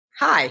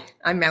Hi,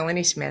 I'm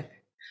Melanie Smith.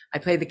 I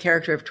play the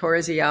character of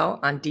Tora Ziyal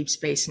on Deep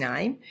Space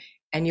Nine,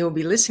 and you will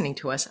be listening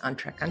to us on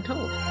Trek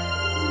Untold.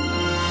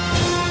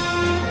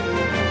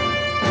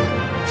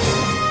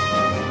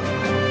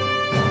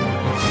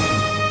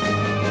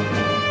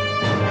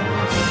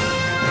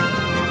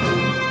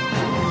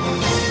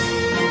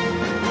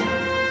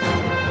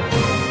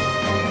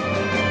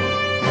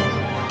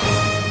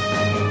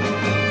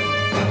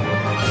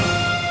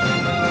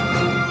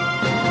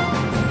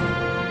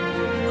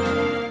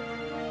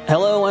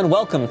 Hello and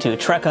welcome to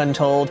Trek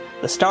Untold,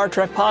 the Star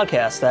Trek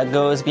podcast that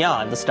goes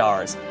beyond the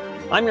stars.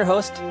 I'm your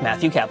host,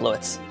 Matthew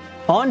Kaplowitz.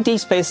 On Deep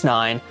Space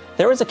Nine,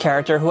 there was a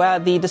character who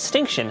had the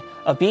distinction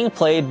of being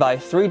played by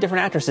 3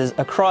 different actresses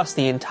across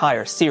the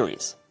entire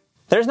series.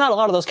 There's not a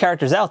lot of those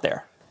characters out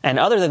there. And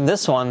other than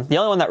this one, the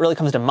only one that really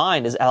comes to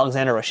mind is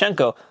Alexander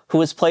Rozhenko, who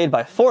was played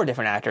by 4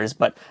 different actors,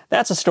 but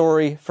that's a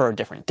story for a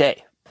different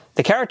day.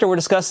 The character we're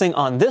discussing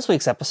on this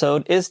week's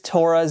episode is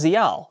Tora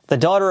Ziyal, the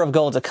daughter of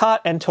Gul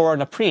Dukat and Tora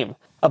Naprim,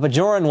 a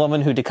Bajoran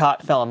woman who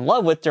Dukat fell in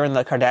love with during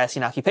the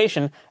Cardassian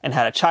occupation and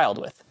had a child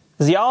with.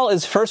 Ziyal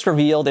is first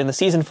revealed in the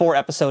Season 4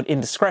 episode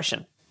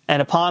Indiscretion,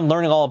 and upon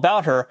learning all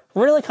about her,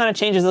 really kind of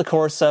changes the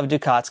course of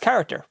Dukat's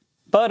character.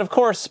 But of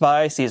course,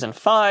 by Season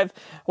 5,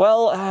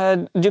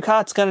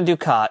 Dukat's gonna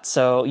Dukat,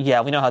 so yeah,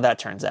 we know how that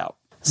turns out.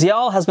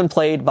 Ziyal has been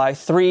played by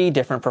 3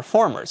 different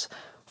performers.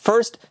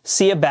 First,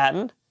 Sia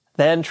Batten,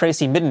 then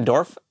Tracy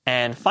Middendorf,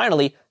 and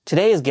finally,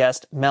 today's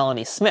guest,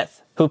 Melanie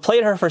Smith, who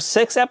played her for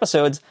 6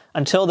 episodes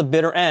until the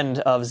bitter end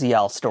of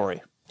Ziyal's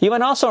story. You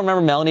might also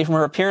remember Melanie from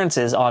her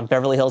appearances on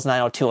Beverly Hills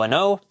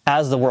 90210,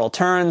 As the World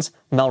Turns,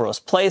 Melrose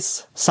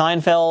Place,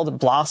 Seinfeld,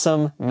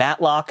 Blossom,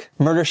 Matlock,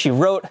 Murder, She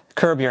Wrote,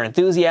 Curb Your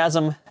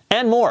Enthusiasm,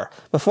 and more,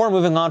 before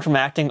moving on from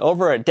acting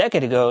over a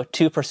decade ago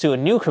to pursue a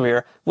new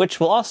career, which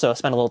we'll also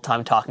spend a little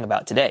time talking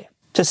about today.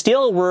 To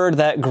steal a word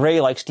that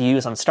Gray likes to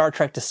use on Star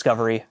Trek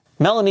Discovery,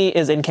 Melanie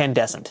is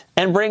incandescent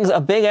and brings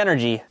a big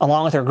energy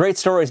along with her great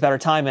stories about her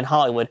time in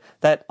Hollywood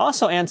that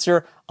also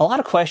answer a lot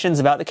of questions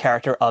about the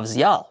character of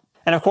Ziyal.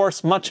 And of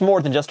course, much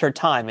more than just her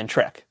time in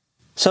Trek.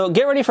 So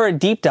get ready for a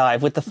deep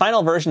dive with the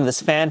final version of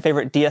this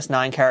fan-favorite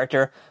DS9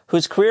 character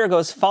whose career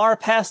goes far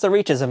past the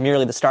reaches of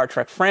merely the Star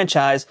Trek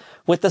franchise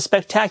with the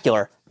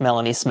spectacular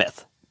Melanie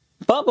Smith.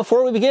 But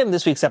before we begin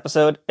this week's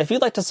episode, if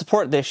you'd like to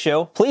support this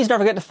show, please don't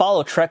forget to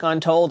follow Trek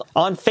Untold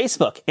on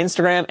Facebook,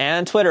 Instagram,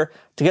 and Twitter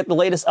to get the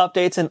latest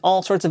updates and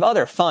all sorts of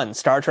other fun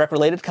Star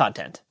Trek-related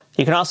content.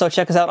 You can also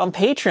check us out on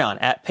Patreon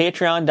at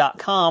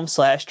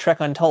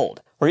patreon.com/TrekUntold,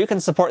 where you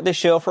can support this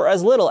show for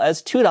as little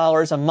as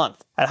 $2 a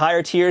month. At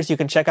higher tiers, you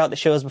can check out the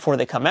shows before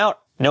they come out,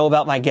 know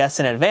about my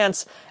guests in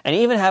advance, and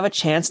even have a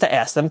chance to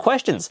ask them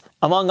questions,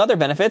 among other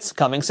benefits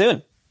coming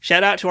soon.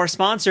 Shout out to our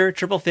sponsor,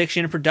 Triple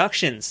Fiction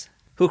Productions,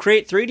 who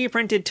create 3D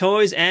printed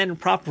toys and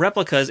prop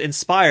replicas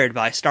inspired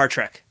by Star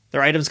Trek.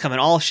 Their items come in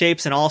all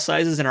shapes and all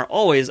sizes and are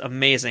always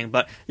amazing,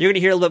 but you're going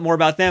to hear a little bit more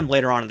about them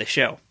later on in the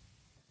show.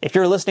 If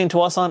you're listening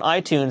to us on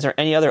iTunes or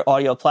any other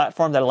audio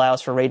platform that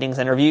allows for ratings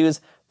and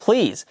reviews,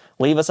 please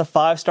leave us a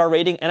 5-star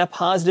rating and a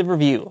positive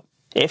review.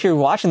 If you're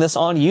watching this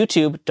on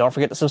YouTube, don't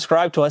forget to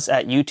subscribe to us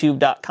at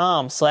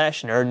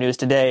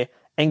youtube.com/nerdnewstoday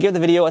and give the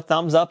video a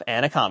thumbs up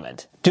and a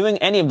comment. Doing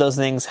any of those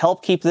things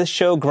help keep this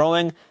show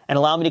growing and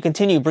allow me to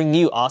continue bringing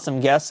you awesome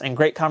guests and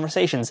great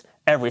conversations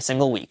every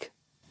single week.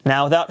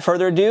 Now, without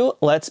further ado,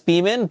 let's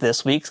beam in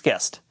this week's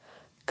guest.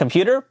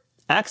 Computer,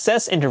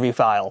 access interview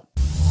file.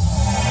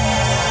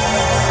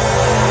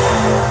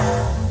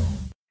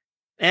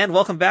 And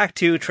welcome back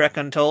to Trek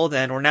Untold,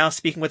 and we're now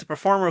speaking with a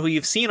performer who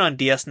you've seen on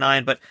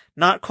DS9, but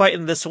not quite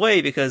in this way,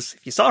 because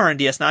if you saw her on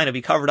DS9, it'd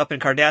be covered up in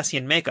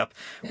Cardassian makeup.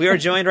 We are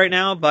joined right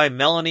now by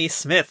Melanie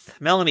Smith.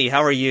 Melanie,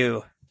 how are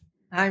you?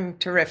 I'm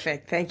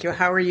terrific. Thank you.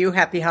 How are you?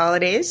 Happy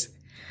holidays.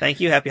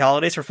 Thank you. Happy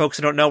holidays. For folks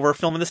who don't know, we're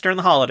filming this during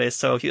the holidays,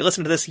 so if you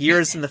listen to this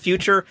years in the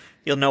future,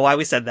 you'll know why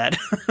we said that.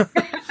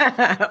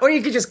 Or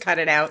you could just cut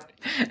it out.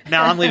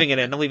 No, I'm leaving it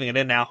in. I'm leaving it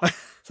in now.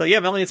 So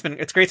yeah, Melanie,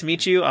 it's great to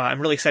meet you. I'm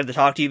really excited to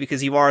talk to you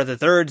because you are the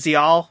 3rd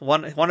Ziyal,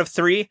 one of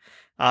 3.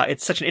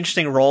 It's such an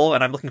interesting role,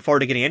 and I'm looking forward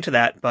to getting into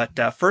that. But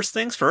first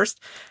things first,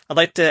 I'd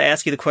like to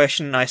ask you the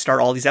question I start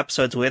all these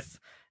episodes with.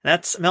 And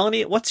that's,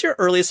 Melanie, what's your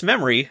earliest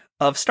memory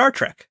of Star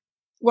Trek?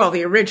 Well,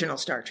 the original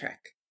Star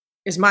Trek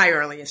is my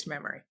earliest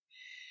memory.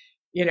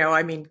 You know,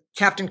 I mean,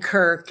 Captain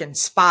Kirk and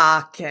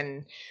Spock,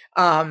 and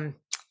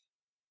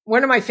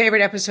one of my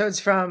favorite episodes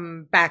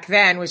from back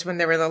then was when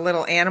there were the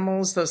little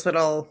animals, those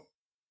little...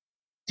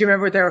 Do you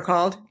remember what they were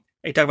called?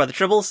 Are you talking about the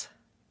Tribbles?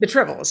 The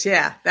Tribbles,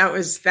 yeah. That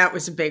was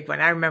a big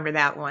one. I remember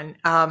that one.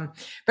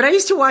 But I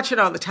used to watch it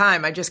all the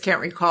time. I just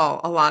can't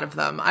recall a lot of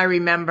them. I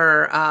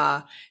remember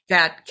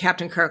that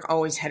Captain Kirk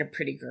always had a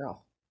pretty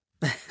girl.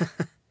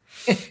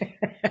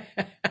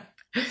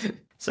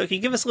 So can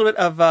you give us a little bit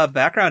of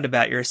background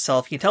about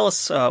yourself? Can you tell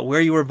us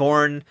where you were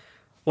born,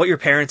 what your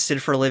parents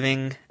did for a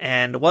living,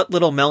 and what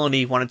little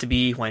Melanie wanted to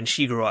be when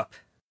she grew up?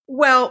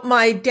 Well,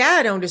 my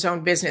dad owned his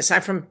own business.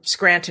 I'm from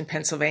Scranton,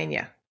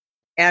 Pennsylvania.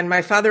 And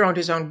my father owned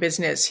his own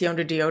business. He owned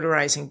a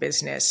deodorizing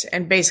business.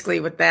 And basically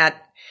what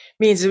that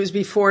means, it was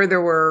before there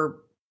were,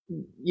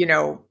 you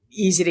know,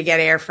 easy to get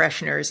air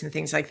fresheners and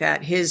things like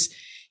that. His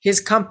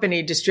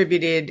company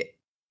distributed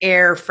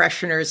air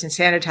fresheners and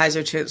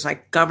sanitizer to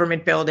like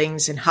government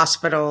buildings and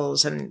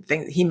hospitals and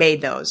things. He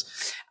made those.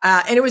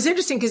 And it was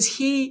interesting because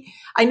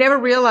I never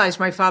realized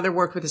my father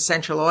worked with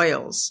essential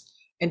oils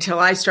until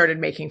I started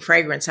making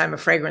fragrance. I'm a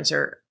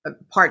fragrancer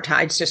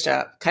part-time. It's just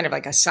a kind of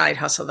like a side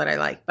hustle that I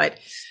like. But,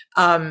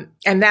 and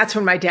that's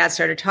when my dad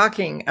started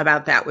talking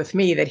about that with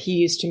me, that he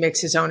used to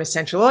mix his own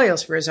essential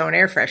oils for his own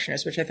air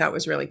fresheners, which I thought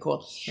was really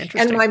cool.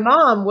 And my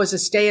mom was a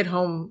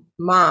stay-at-home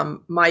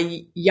mom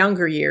my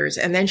younger years,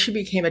 and then she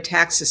became a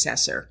tax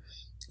assessor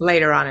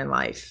later on in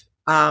life.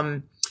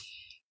 And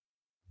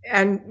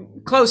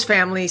close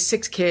family,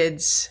 6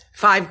 kids,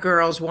 5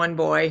 girls, 1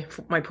 boy,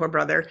 my poor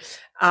brother.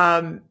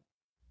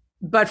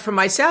 But for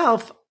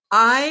myself,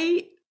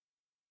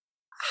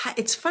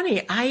 it's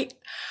funny.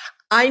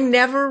 I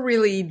never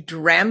really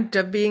dreamt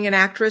of being an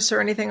actress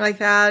or anything like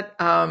that.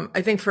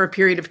 I think for a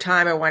period of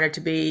time, I wanted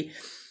to be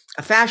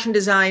a fashion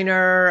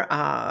designer.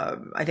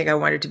 I think I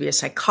wanted to be a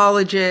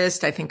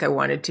psychologist. I think I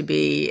wanted to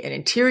be an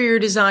interior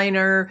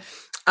designer.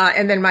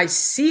 And then my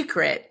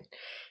secret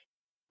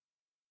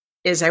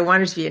is I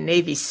wanted to be a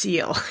Navy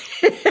SEAL.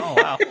 Oh,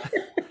 wow.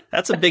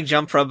 That's a big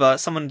jump from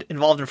someone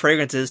involved in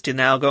fragrances to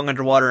now going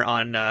underwater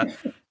on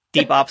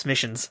deep ops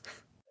missions.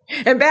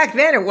 And back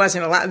then it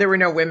wasn't a lot. There were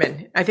no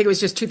women. I think it was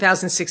just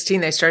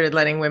 2016 they started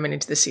letting women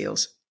into the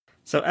SEALs.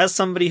 So as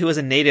somebody who is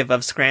a native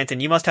of Scranton,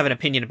 you must have an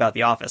opinion about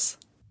The Office.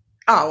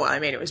 Oh, I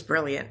mean, it was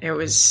brilliant. It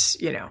was,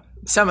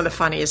 some of the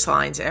funniest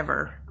lines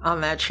ever on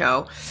that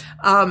show.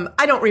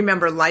 I don't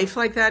remember life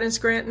like that in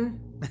Scranton,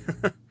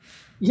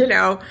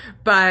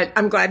 but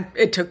I'm glad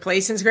it took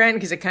place in Scranton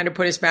because it kind of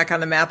put us back on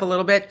the map a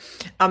little bit.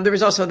 There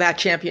was also that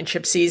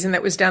championship season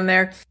that was done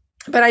there,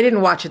 but I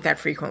didn't watch it that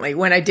frequently.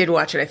 When I did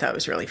watch it, I thought it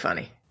was really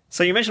funny.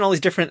 So you mentioned all these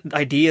different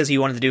ideas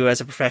you wanted to do as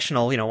a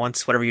professional,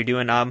 once whatever you're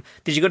doing.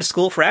 Did you go to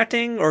school for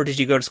acting, or did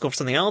you go to school for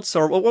something else?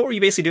 Or what were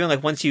you basically doing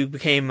like once you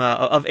became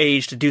of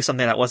age to do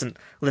something that wasn't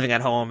living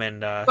at home?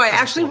 And so I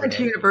actually went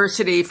to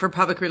university for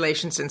public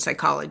relations and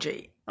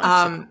psychology.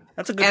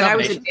 That's a good combination. And I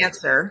was a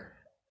dancer.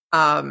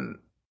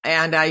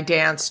 And I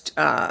danced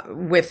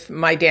with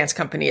my dance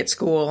company at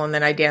school, and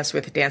then I danced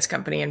with a dance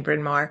company in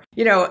Bryn Mawr.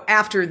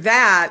 After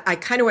that, I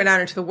kind of went out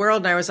into the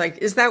world, and I was like,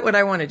 is that what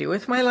I want to do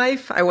with my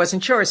life? I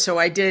wasn't sure. So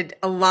I did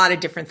a lot of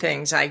different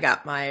things. I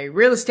got my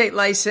real estate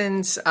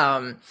license.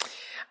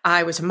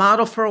 I was a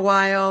model for a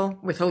while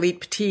with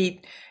Elite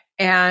Petite,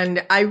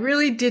 and I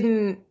really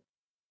didn't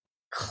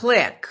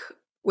click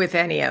with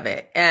any of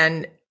it.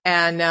 And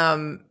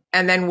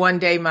then one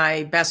day,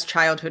 my best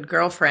childhood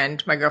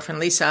girlfriend, my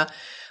girlfriend Lisa,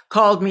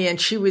 called me, and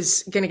she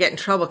was going to get in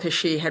trouble because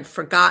she had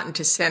forgotten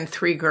to send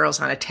 3 girls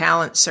on a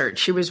talent search.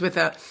 She was with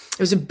it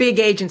was a big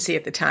agency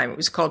at the time. It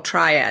was called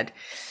Triad.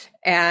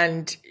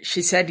 And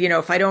she said,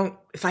 if I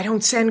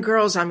don't send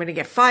girls, I'm going to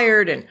get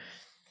fired. And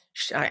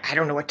I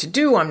don't know what to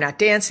do. I'm not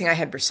dancing. I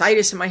had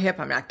bursitis in my hip.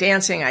 I'm not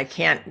dancing. I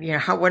can't,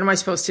 what am I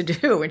supposed to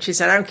do? And she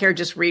said, I don't care.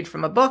 Just read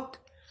from a book.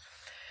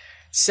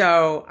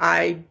 So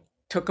I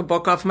took a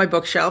book off my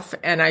bookshelf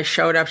and I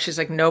showed up. She's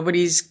like,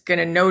 nobody's going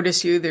to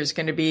notice you. There's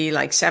going to be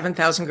like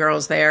 7,000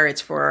 girls there.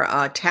 It's for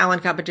a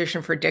talent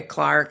competition for Dick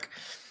Clark.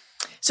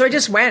 So I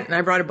just went and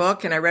I brought a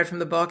book and I read from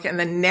the book. And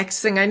the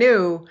next thing I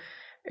knew,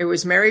 it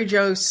was Mary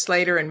Jo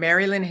Slater and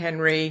Mary Lynn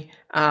Henry.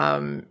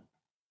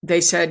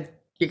 They said,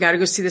 you got to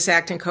go see this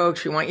acting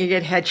coach. We want you to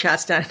get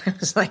headshots done. I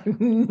was like,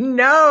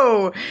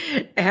 no.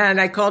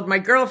 And I called my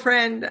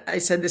girlfriend. I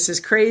said, this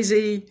is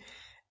crazy.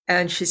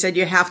 And she said,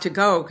 you have to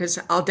go because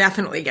I'll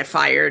definitely get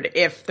fired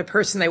if the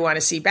person they want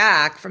to see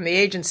back from the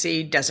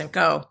agency doesn't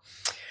go.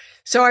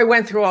 So I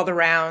went through all the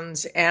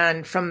rounds.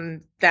 And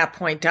from that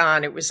point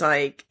on, it was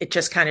like it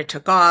just kind of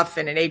took off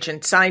and an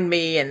agent signed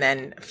me. And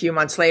then a few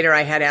months later,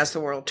 I had As the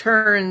World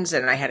Turns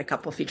and I had a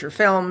couple of feature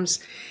films.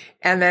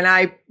 And then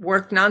I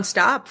worked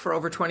nonstop for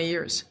over 20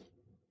 years.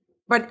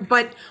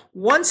 But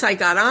once I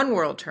got on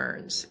World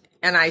Turns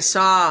and I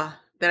saw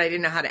that I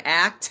didn't know how to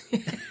act.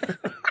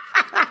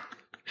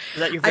 Was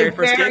that your very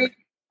first gig?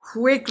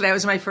 That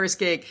was my first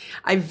gig.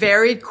 I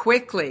very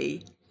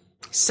quickly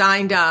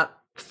signed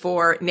up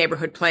for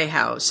Neighborhood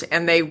Playhouse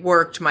and they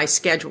worked my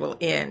schedule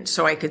in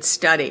so I could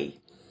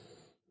study.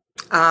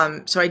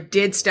 So I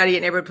did study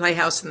at Neighborhood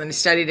Playhouse and then I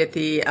studied at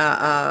the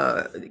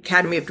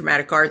Academy of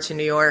Dramatic Arts in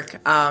New York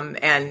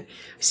and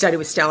studied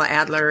with Stella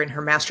Adler in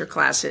her master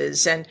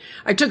classes. And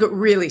I took it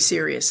really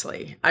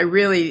seriously.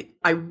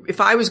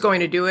 If I was going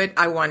to do it,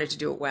 I wanted to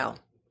do it well.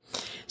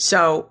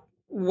 So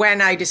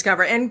when I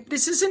discover, and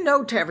this is a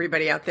note to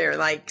everybody out there,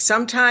 like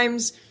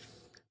sometimes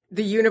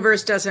the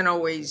universe doesn't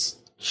always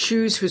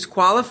choose who's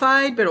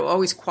qualified, but it'll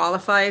always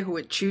qualify who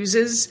it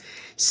chooses.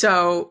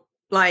 So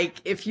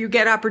like if you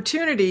get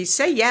opportunities,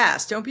 say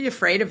yes. Don't be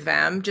afraid of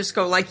them. Just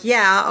go like,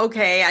 yeah,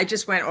 okay. I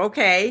just went,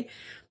 okay,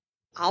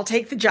 I'll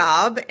take the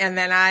job. And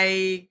then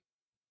I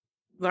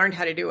learned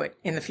how to do it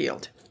in the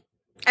field.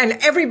 And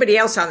everybody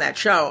else on that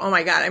show, oh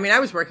my God. I mean,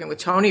 I was working with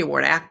Tony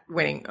Award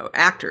winning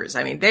actors.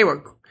 I mean, they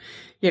were,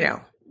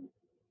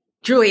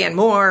 Julianne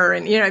Moore.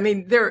 And, I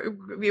mean,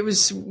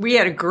 we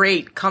had a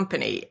great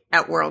company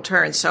at World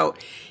Turn. So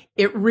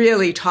it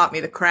really taught me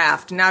the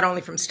craft, not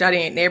only from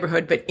studying at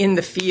Neighborhood, but in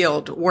the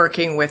field,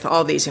 working with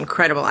all these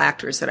incredible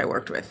actors that I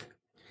worked with.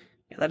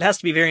 Yeah, that has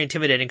to be very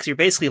intimidating because you're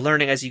basically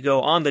learning as you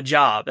go on the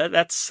job.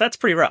 That's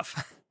pretty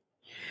rough.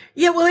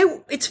 Yeah,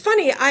 well, it's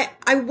funny.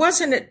 I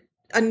wasn't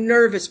a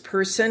nervous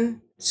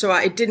person, so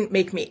it didn't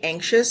make me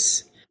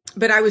anxious,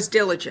 but I was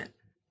diligent,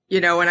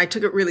 and I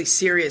took it really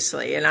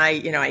seriously. And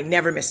I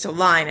never missed a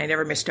line. I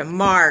never missed a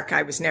mark.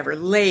 I was never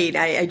late.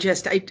 I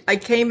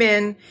came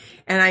in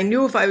and I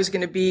knew if I was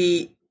going to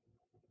be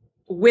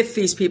with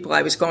these people,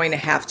 I was going to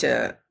have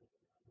to,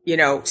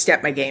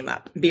 step my game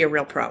up, be a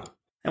real pro.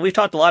 And we've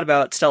talked a lot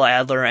about Stella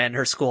Adler and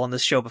her school on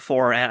this show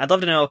before, and I'd love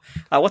to know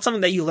what's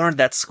something that you learned at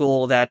that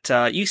school that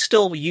you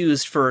still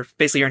used for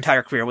basically your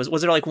entire career.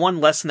 Was there like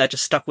one lesson that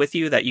just stuck with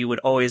you that you would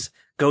always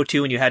go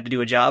to when you had to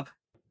do a job?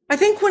 I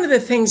think one of the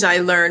things I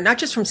learned, not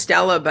just from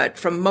Stella, but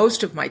from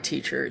most of my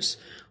teachers,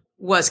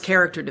 was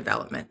character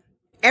development.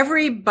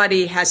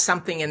 Everybody has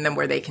something in them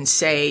where they can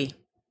say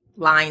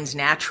lines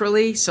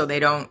naturally, so they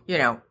don't,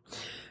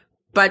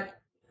 but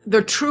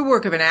the true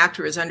work of an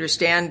actor is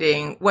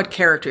understanding what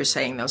character is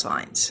saying those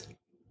lines,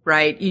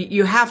 right?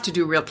 You have to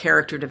do real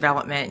character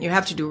development. You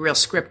have to do real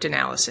script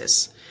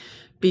analysis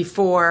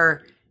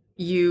before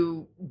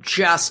you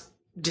just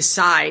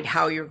decide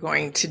how you're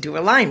going to do a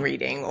line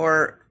reading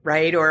or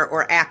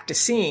act a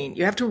scene.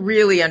 You have to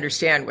really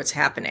understand what's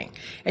happening,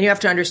 and you have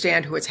to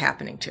understand who it's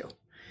happening to.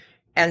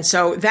 And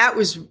so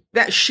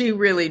she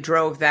really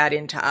drove that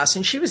into us.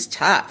 And she was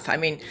tough. I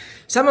mean,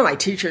 some of my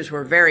teachers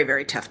were very,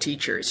 very tough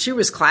teachers. She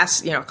was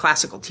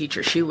classical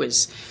teacher. She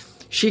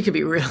could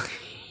be really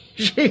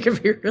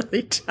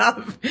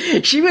tough.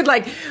 She would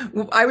like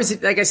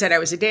I said, I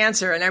was a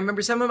dancer, and I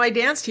remember some of my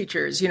dance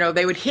teachers,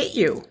 they would hit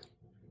you.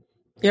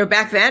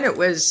 Back then it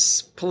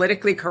was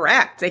politically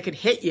correct. They could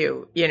hit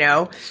you,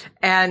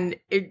 and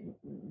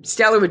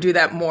Stella would do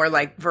that more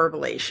like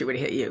verbally. She would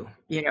hit you,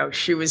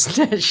 she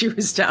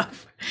was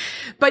tough,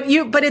 but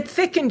it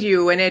thickened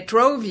you and it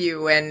drove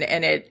you and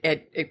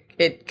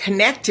it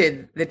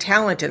connected the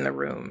talent in the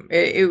room.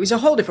 It was a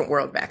whole different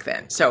world back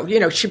then. So,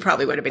 she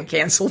probably would have been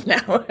canceled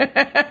now.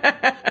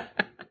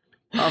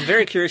 I'm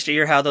very curious to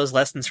hear how those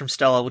lessons from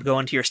Stella would go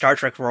into your Star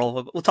Trek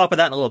role. We'll talk about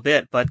that in a little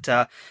bit, but,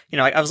 I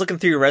was looking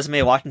through your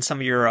resume, watching some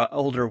of your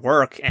older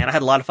work, and I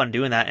had a lot of fun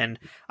doing that, and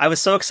I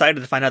was so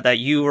excited to find out that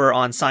you were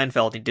on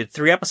Seinfeld. You did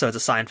 3 episodes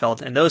of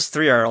Seinfeld, and those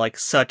 3 are, like,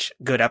 such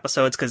good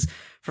episodes, because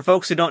for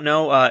folks who don't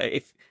know,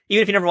 even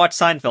if you never watched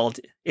Seinfeld,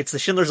 it's the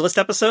Schindler's List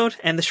episode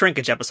and the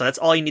Shrinkage episode. That's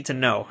all you need to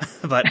know.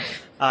 But,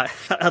 I'd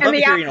love to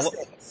hear,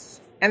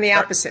 And the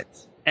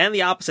opposites. And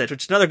the opposite,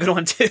 which is another good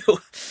one too.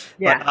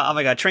 Yeah. But, oh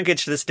my God,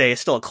 Shrinkage to this day is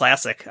still a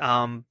classic.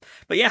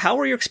 But yeah, how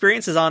were your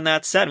experiences on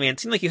that set? I mean, it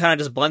seemed like you kind of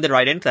just blended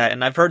right into that.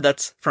 And I've heard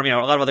that's from, a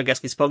lot of other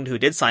guests we've spoken to who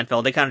did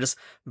Seinfeld. They kind of just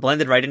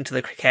blended right into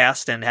the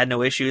cast and had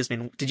no issues. I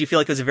mean, did you feel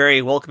like it was a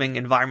very welcoming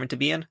environment to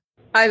be in?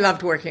 I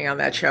loved working on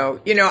that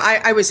show.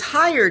 I was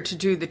hired to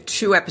do the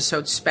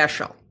 2-episode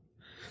special,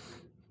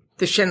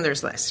 The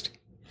Schindler's List.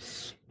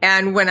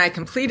 And when I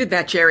completed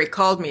that, Jerry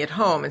called me at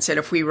home and said,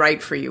 if we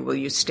write for you, will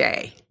you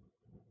stay?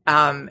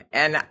 And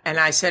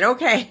I said,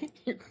 okay,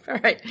 all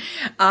right.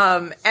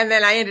 And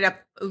then I ended up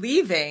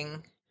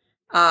leaving,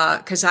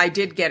 cause I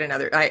did get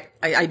another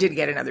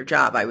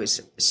job. But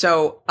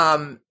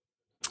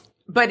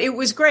it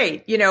was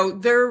great.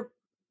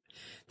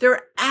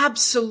 They're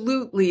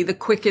absolutely the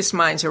quickest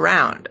minds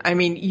around. I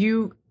mean,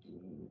 you're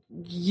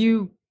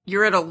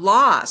at a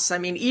loss. I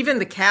mean, even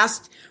the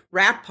cast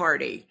wrap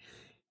party,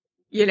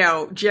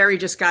 Jerry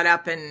just got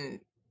up and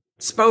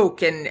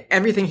spoke and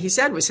everything he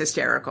said was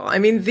hysterical. I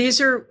mean, these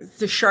are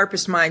the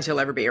sharpest minds you'll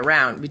ever be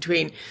around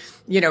between,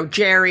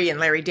 Jerry and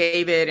Larry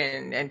David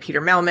and Peter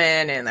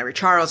Melman and Larry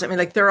Charles. I mean,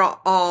 like they're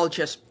all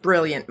just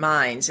brilliant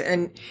minds.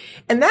 And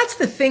that's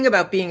the thing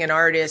about being an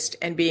artist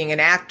and being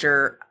an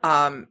actor.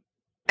 And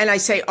I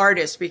say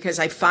artist because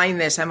I find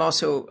this, I'm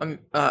also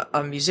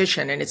a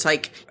musician, and it's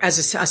like as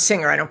a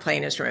singer, I don't play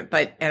an instrument,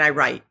 and I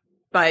write,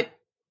 but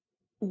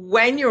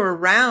when you're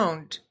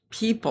around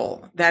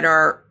people that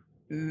are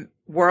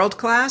world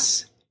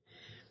class,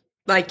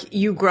 like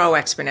you grow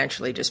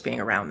exponentially just being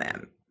around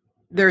them.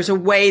 There's a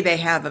way they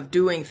have of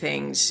doing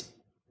things.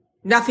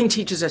 Nothing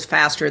teaches us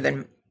faster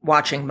than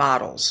watching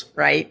models,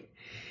 right?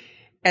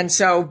 And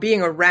so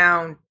being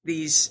around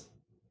these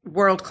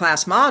world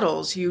class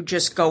models, you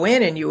just go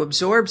in and you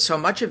absorb so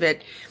much of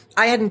it.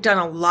 I hadn't done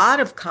a lot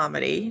of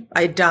comedy.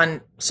 I had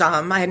done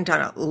some. I hadn't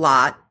done a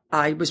lot.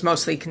 I was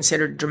mostly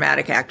considered a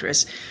dramatic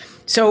actress.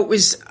 So it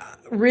was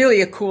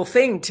really a cool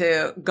thing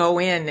to go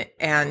in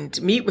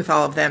and meet with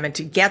all of them and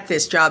to get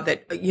this job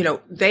that,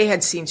 they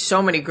had seen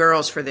so many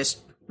girls for this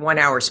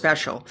 1-hour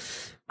special.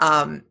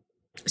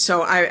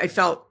 So I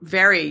felt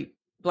very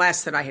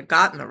blessed that I had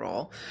gotten the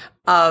role.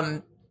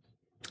 And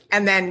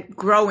then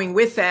growing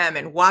with them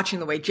and watching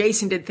the way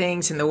Jason did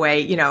things and the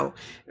way,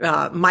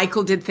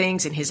 Michael did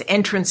things and his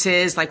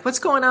entrances, like what's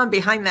going on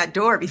behind that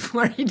door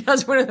before he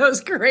does one of those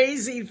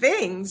crazy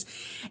things.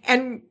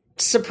 And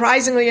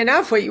surprisingly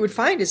enough, what you would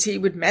find is he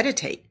would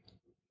meditate.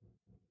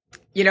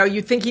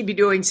 You'd think he'd be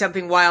doing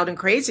something wild and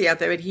crazy out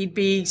there, but he'd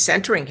be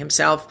centering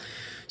himself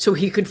so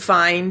he could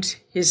find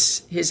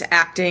his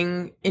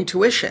acting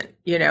intuition,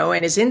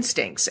 and his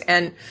instincts.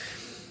 And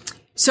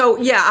so,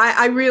 yeah,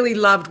 I really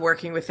loved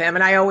working with them.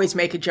 And I always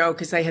make a joke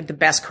because they had the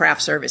best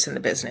craft service in the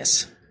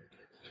business.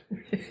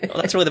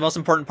 Well, that's really the most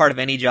important part of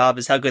any job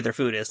is how good their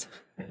food is.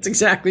 That's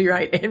exactly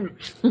right.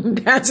 And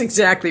that's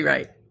exactly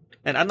right.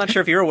 And I'm not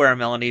sure if you're aware,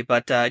 Melanie,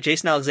 but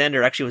Jason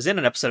Alexander actually was in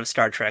an episode of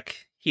Star Trek.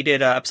 He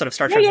did an episode of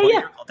Star Trek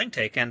called Think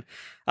Tank. And,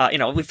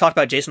 we've talked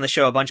about Jason on the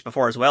show a bunch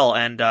before as well.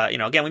 And,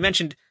 again, we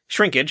mentioned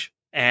shrinkage.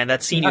 And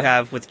that scene you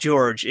have with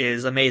George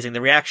is amazing.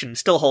 The reaction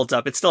still holds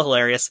up. It's still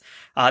hilarious.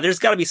 There's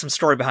got to be some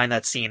story behind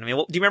that scene. I mean,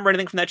 do you remember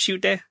anything from that shoot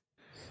day?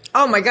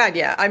 Oh, my God,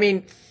 yeah. I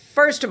mean,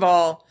 first of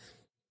all,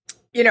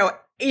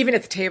 even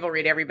at the table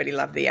read, everybody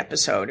loved the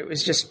episode. It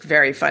was just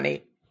very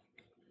funny.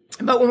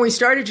 But when we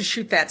started to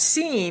shoot that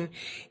scene,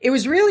 it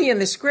was really in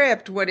the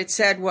script. What it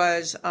said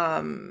was,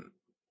 I'm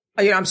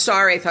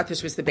sorry, I thought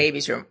this was the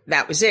baby's room.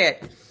 That was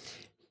it.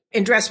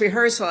 In dress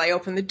rehearsal, I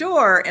opened the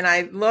door and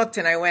I looked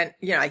and I went,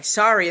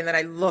 sorry. And then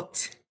I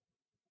looked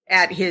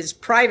at his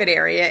private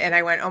area and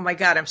I went, oh my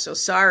God, I'm so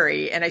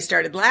sorry. And I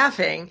started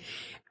laughing.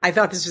 I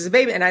thought this was a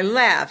baby and I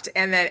laughed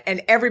and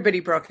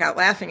everybody broke out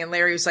laughing. And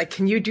Larry was like,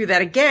 can you do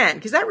that again?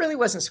 Because that really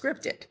wasn't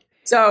scripted.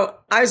 So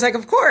I was like,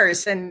 of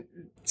course. And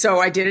so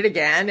I did it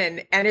again.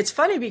 And it's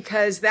funny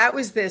because that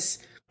was this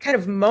kind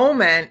of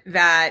moment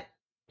that,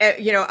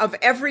 of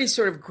every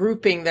sort of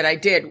grouping that I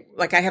did,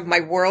 like I have my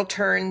World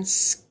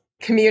Turns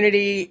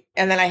community,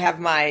 and then I have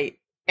my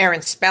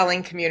Aaron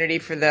Spelling community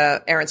for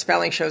the Aaron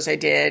Spelling shows I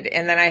did,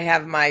 and then I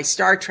have my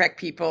Star Trek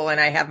people,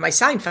 and I have my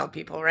Seinfeld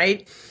people,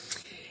 right?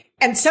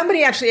 And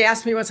somebody actually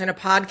asked me once on a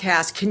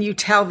podcast, can you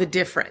tell the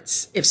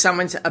difference if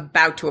someone's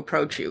about to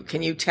approach you?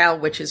 Can you tell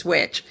which is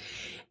which?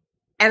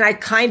 And I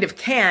kind of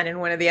can,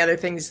 and one of the other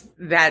things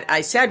that I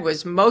said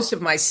was most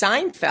of my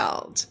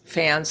Seinfeld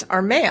fans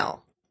are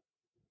male,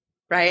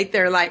 right?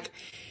 They're like,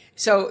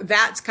 so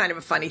that's kind of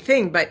a funny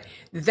thing, but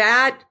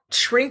that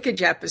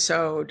shrinkage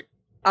episode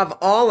of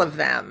all of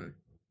them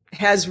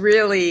has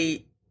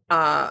really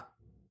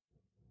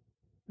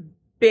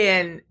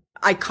been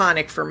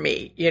iconic for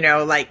me.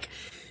 Like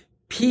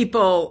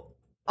people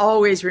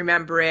always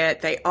remember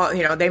it. They all,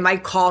 they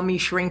might call me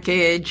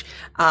shrinkage.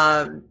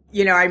 I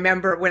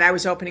remember when I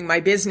was opening my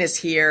business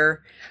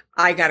here,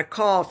 I got a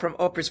call from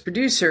Oprah's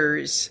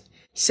producers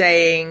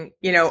saying,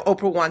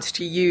 Oprah wants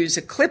to use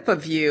a clip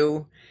of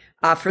you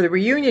for the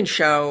reunion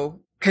show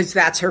because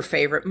that's her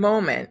favorite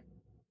moment.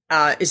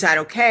 Is that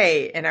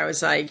okay? And I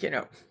was like,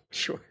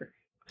 sure.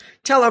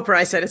 Tell Oprah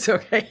I said it's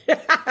okay.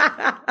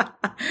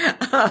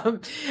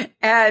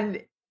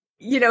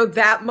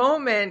 That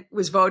moment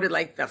was voted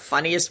like the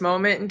funniest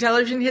moment in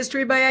television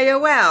history by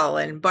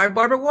AOL and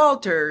Barbara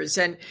Walters.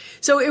 And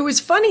so it was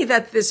funny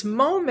that this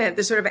moment,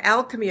 this sort of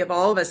alchemy of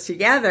all of us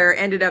together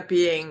ended up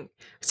being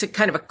it's a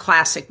kind of a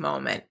classic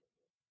moment.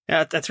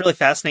 Yeah, that's really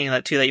fascinating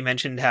that you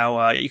mentioned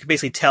how you can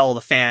basically tell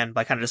the fan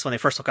by kind of just when they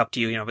first look up to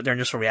you, but their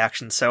initial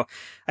reactions. So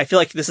I feel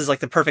like this is like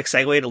the perfect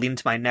segue to lead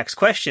into my next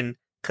question,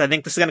 because I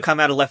think this is going to come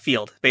out of left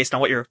field based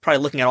on what you're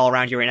probably looking at all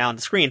around you right now on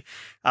the screen.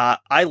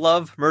 I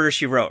love Murder,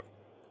 She Wrote,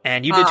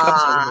 and you did 2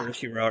 episodes of Murder,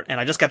 She Wrote, and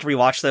I just got to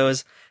rewatch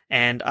those.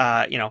 And,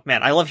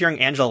 man, I love hearing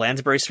Angela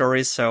Lansbury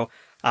stories. So,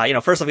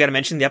 first I've got to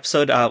mention the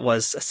episode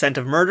was Scent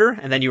of Murder,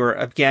 and then you were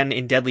again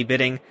in Deadly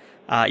Bidding.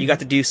 You got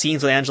to do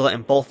scenes with Angela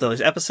in both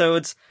those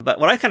episodes. But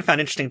what I kind of found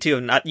interesting too,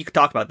 and you could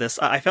talk about this,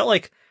 I felt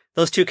like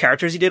those 2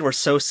 characters you did were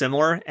so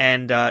similar,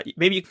 and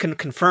maybe you can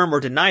confirm or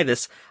deny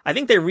this. I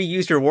think they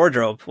reused your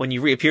wardrobe when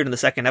you reappeared in the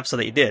second episode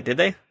that you did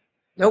they?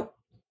 Nope.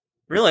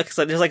 Really? Because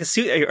there's like a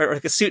suit or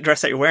like a suit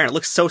dress that you're wearing. It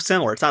looks so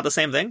similar. It's not the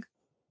same thing?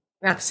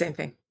 Not the same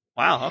thing.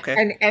 Wow,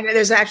 okay. And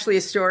there's actually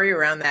a story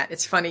around that.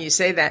 It's funny you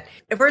say that.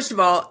 First of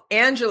all,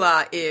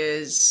 Angela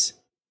is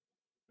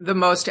the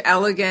most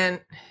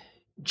elegant,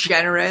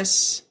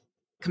 generous,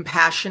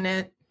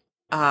 compassionate,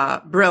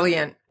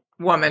 brilliant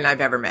woman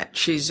I've ever met.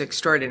 She's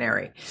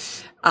extraordinary.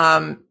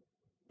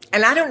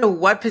 And I don't know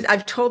what,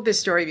 I've told this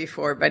story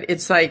before, but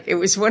it's like, it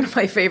was one of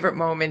my favorite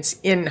moments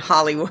in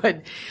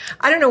Hollywood.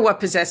 I don't know what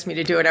possessed me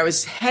to do it. I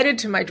was headed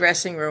to my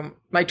dressing room,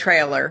 my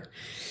trailer,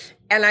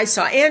 and I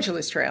saw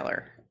Angela's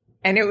trailer.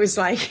 And it was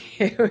like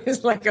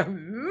a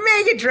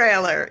mega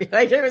trailer.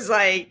 Like, it was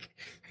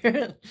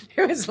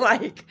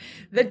like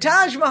the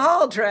Taj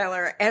Mahal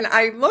trailer. And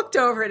I looked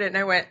over at it and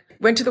I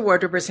went to the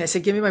wardrobe and I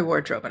said, give me my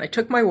wardrobe. And I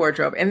took my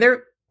wardrobe and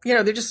they're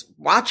just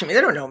watching me.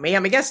 They don't know me.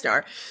 I'm a guest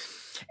star.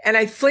 And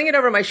I fling it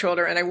over my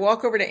shoulder and I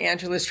walk over to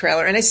Angela's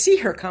trailer and I see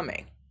her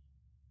coming.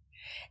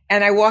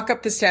 And I walk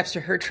up the steps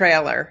to her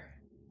trailer,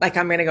 like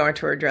I'm going to go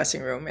into her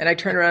dressing room. And I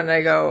turn around and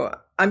I go,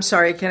 I'm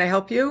sorry, can I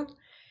help you?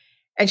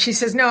 And she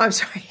says, no, I'm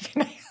sorry,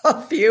 can I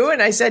help you?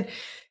 And I said,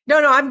 no,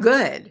 I'm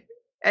good.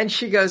 And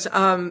she goes,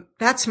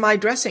 that's my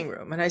dressing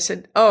room. And I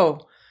said,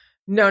 oh,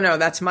 no,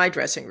 that's my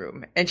dressing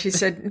room. And she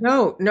said,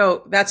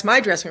 no, that's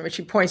my dressing room. And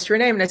she points to her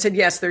name. And I said,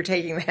 yes, they're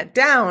taking that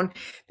down.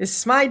 This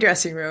is my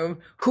dressing room.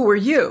 Who are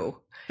you?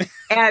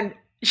 And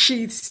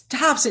she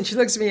stops and she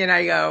looks at me and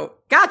I go,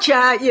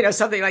 gotcha,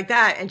 something like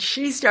that. And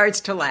she starts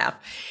to laugh.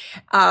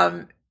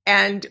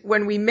 And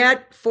when we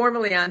met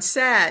formally on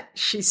set,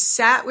 she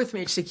sat with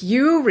me and she's like,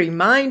 you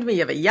remind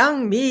me of a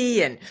young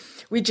me. And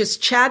we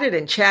just chatted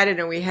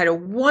and we had a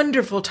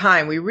wonderful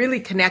time. We really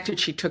connected.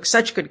 She took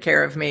such good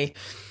care of me.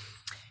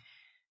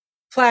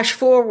 Flash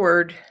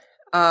forward,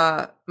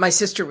 my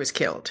sister was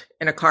killed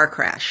in a car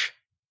crash.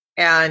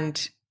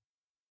 And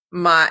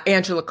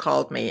Angela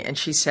called me and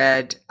she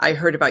said, I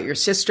heard about your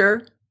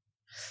sister.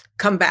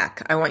 Come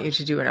back. I want you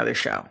to do another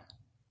show.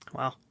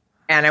 Wow.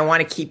 And I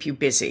want to keep you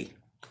busy.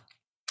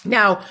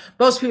 Now,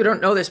 most people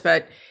don't know this,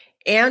 but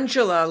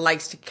Angela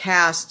likes to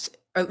cast,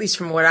 or at least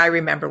from what I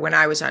remember when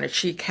I was on it,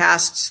 she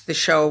casts the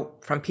show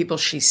from people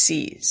she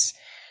sees.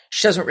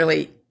 She doesn't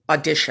really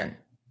audition.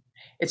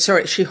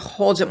 She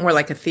holds it more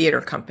like a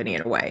theater company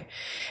in a way.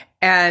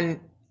 And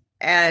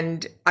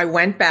I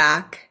went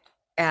back.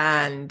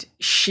 And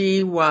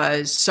she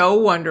was so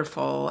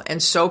wonderful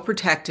and so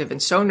protective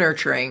and so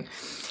nurturing.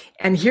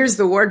 And here's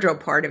the wardrobe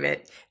part of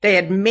it. They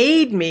had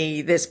made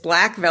me this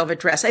black velvet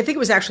dress. I think it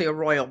was actually a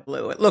royal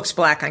blue. It looks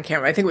black on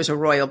camera. I think it was a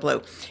royal blue.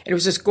 And it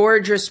was this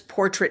gorgeous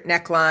portrait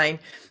neckline.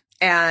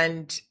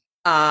 And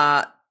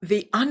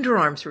the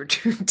underarms were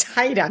too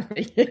tight on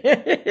me.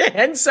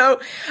 And so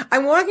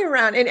I'm walking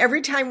around and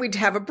every time we'd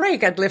have a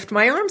break, I'd lift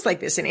my arms like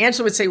this. And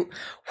Angela would say,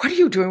 what are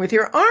you doing with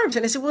your arms?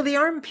 And I said, well, the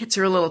armpits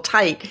are a little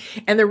tight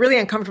and they're really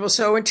uncomfortable.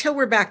 So until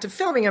we're back to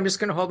filming, I'm just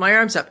going to hold my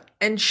arms up.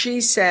 And she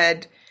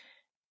said,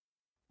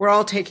 we're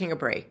all taking a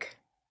break.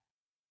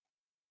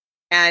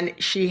 And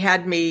she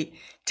had me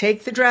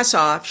take the dress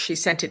off. She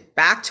sent it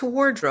back to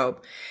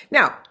wardrobe.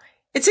 Now,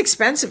 it's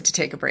expensive to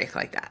take a break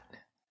like that.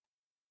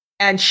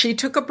 And she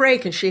took a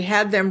break and she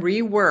had them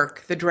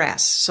rework the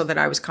dress so that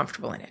I was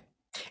comfortable in it.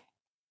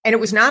 And it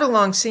was not a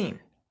long scene.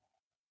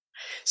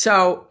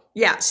 So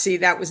yeah, see,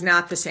 that was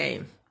not the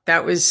same.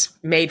 That was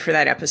made for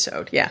that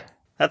episode. Yeah.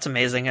 That's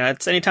amazing. And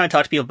it's anytime I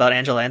talk to people about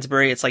Angela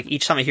Lansbury, it's like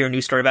each time I hear a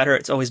new story about her,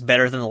 it's always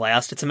better than the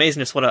last. It's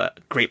amazing just what a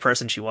great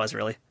person she was,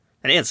 really.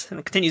 And is,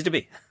 and continues to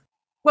be.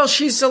 Well,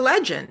 she's a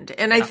legend.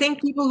 And I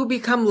think people who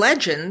become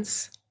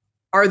legends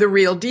are the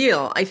real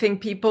deal. I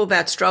think people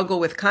that struggle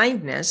with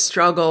kindness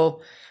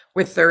struggle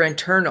with their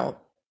internal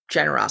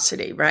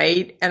generosity,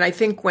 right? And I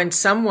think when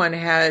someone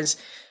has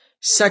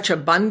such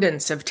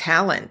abundance of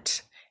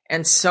talent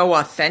and so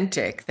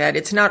authentic that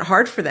it's not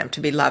hard for them to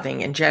be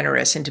loving and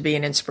generous and to be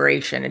an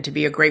inspiration and to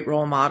be a great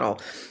role model.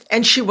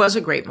 And she was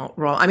a great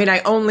role. I mean, I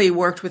only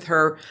worked with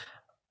her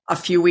a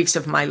few weeks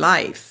of my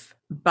life,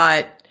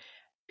 but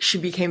she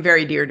became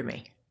very dear to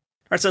me.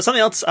 All right, so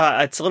something else,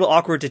 it's a little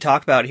awkward to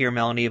talk about here,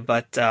 Melanie,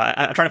 but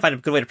I'm trying to find a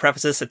good way to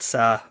preface this. It's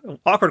an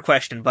awkward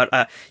question,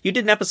 but you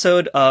did an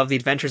episode of The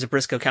Adventures of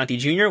Briscoe County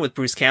Jr. with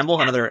Bruce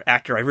Campbell, another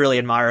actor I really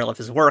admire. I love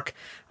his work.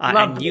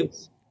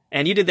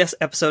 And you did this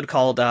episode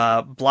called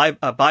Bye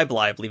Bye,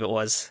 I believe it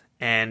was,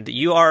 and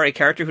you are a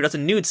character who does a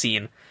nude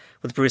scene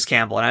with Bruce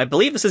Campbell, and I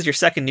believe this is your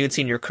second nude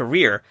scene in your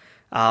career.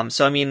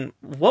 So, I mean,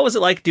 what was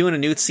it like doing a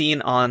nude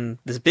scene on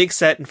this big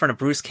set in front of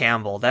Bruce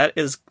Campbell?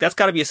 That's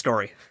got to be a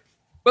story.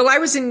 Well, I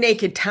was a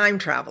naked time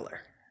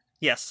traveler.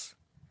 Yes.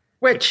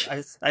 Which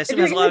I assume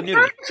has a lot of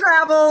nudity. Time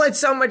travel, it's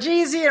so much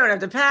easier. I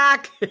don't have to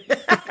pack.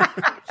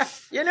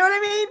 You know what I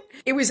mean?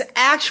 It was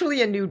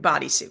actually a nude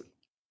bodysuit.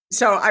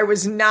 So I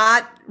was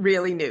not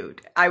really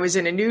nude. I was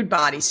in a nude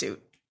bodysuit.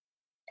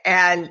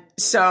 And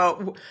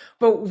so,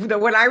 but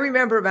what I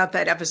remember about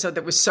that episode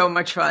that was so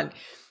much fun,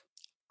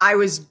 I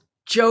was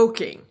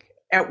joking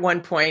at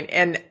one point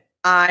and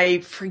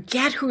I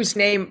forget whose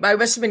name, I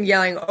must have been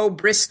yelling, oh,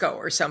 Briscoe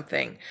or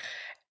something.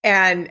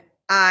 And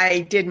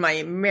I did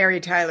my Mary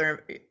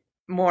Tyler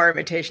Moore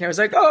imitation. I was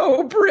like,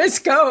 oh,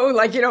 Briscoe,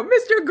 like,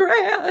 Mr.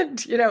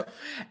 Grant,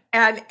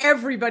 and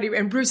everybody,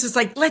 and Bruce is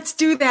like, let's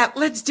do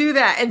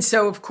that. And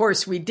so, of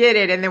course, we did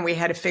it. And then we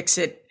had to fix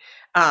it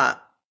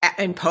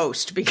in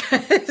post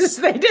because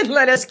they didn't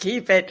let us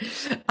keep it.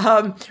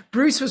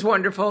 Bruce was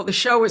wonderful. The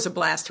show was a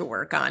blast to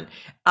work on.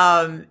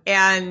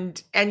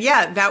 And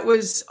yeah, that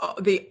was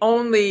the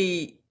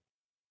only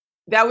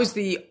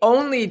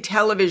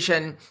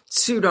television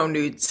pseudo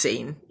nude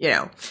scene,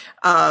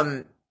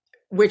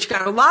 which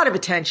got a lot of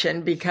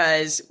attention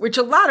which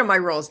a lot of my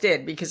roles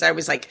did, because I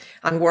was like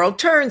on World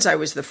Turns. I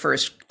was the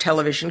first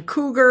television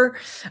cougar.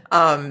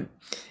 There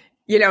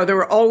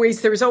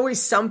was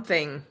always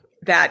something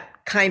that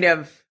kind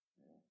of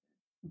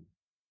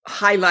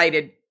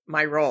highlighted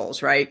my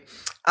roles. Right.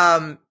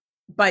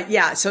 But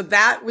yeah, so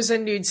that was a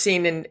nude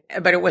scene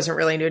but it wasn't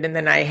really nude. And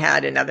then I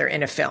had another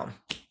in a film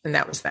and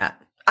that was that.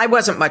 I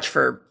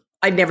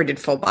never did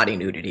full body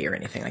nudity or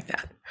anything like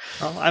that.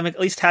 Well, I'm at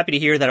least happy to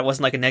hear that it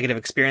wasn't like a negative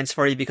experience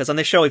for you, because on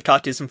this show we've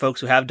talked to some folks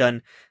who have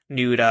done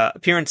nude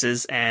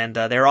appearances, and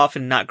they're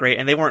often not great,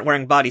 and they weren't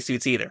wearing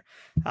bodysuits either.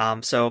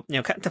 So,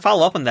 to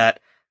follow up on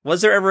that,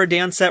 was there ever a day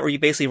on set where you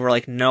basically were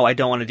like, no, I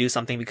don't want to do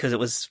something because it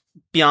was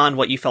beyond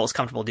what you felt was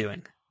comfortable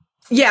doing?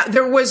 Yeah,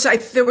 there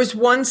was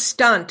one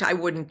stunt I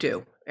wouldn't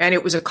do, and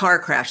it was a car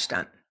crash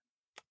stunt.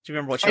 Do you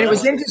remember what show and that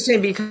was?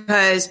 Interesting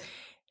because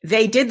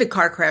they did the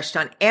car crash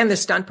stunt, and the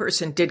stunt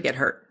person did get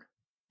hurt.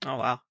 Oh,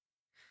 wow.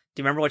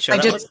 Do you remember what show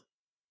that was?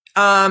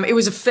 It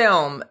was a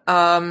film.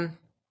 I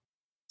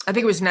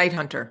think it was Night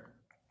Hunter.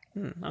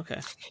 Okay.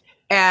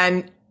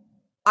 And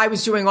I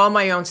was doing all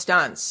my own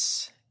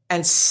stunts,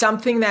 and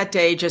something that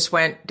day just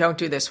went, don't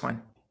do this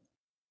one.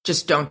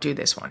 Just don't do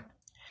this one.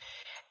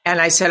 And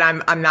I said,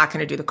 I'm not going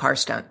to do the car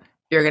stunt.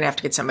 You're going to have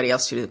to get somebody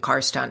else to do the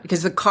car stunt,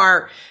 because the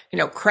car,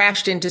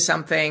 crashed into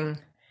something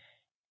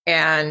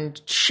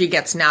and she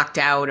gets knocked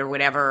out or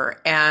whatever.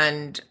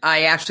 And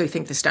I actually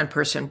think the stunt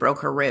person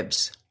broke her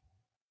ribs.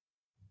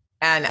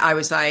 And I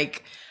was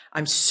like,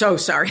 I'm so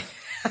sorry.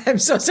 I'm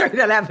so sorry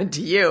that happened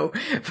to you,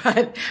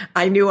 but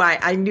I knew I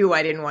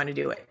didn't want to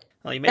do it.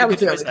 Well, you made a good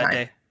choice that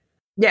day.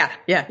 Yeah.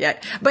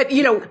 But,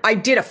 I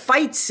did a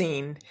fight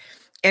scene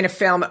in a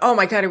film. Oh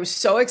my God, I was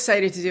so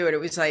excited to do it. It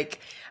was like,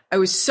 I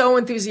was so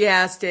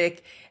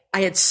enthusiastic.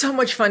 I had so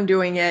much fun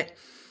doing it.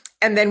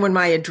 And then when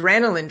my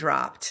adrenaline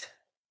dropped,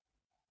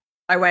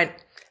 I went,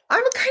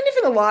 I'm kind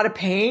of in a lot of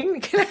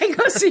pain. Can I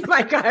go see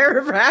my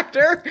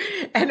chiropractor?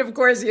 And of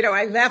course,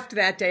 I left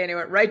that day and I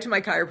went right to my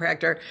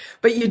chiropractor.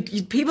 But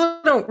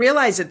people don't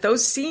realize that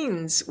those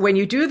scenes, when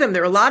you do them,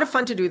 they're a lot of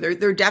fun to do.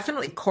 They're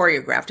definitely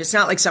choreographed. It's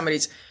not like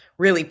somebody's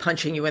really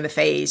punching you in the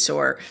face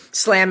or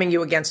slamming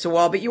you against a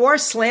wall, but you are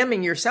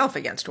slamming yourself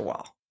against a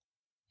wall,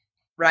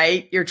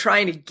 right? You're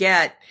trying to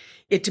get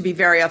it to be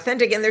very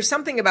authentic. And there's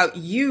something about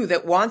you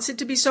that wants it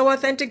to be so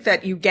authentic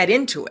that you get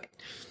into it.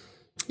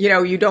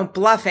 You don't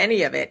bluff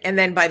any of it. And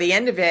then by the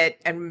end of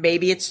it, and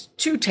maybe it's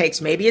 2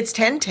 takes, maybe it's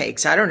 10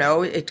 takes. I don't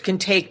know. It can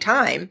take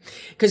time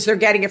because they're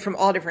getting it from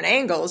all different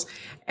angles.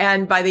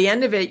 And by the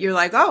end of it, you're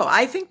like, oh,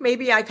 I think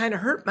maybe I kind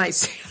of hurt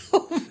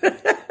myself.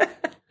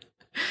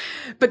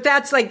 But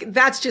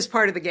that's just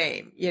part of the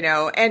game,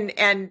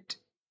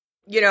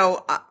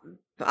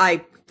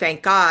 I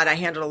thank God I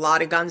handled a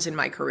lot of guns in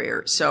my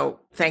career. So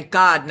thank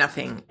God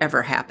nothing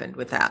ever happened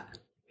with that.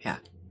 Yeah.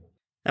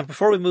 Now,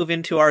 before we move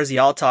into our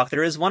Ziyal talk,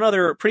 there is one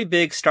other pretty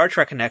big Star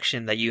Trek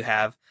connection that you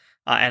have.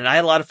 And I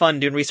had a lot of fun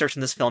doing research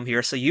in this film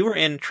here. So you were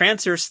in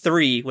Trancers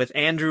 3 with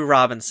Andrew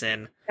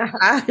Robinson.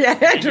 Yeah,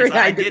 Andrew,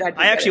 I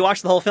actually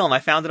watched the whole film. I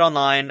found it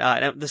online.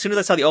 And as soon as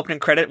I saw the opening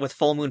credit with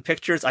Full Moon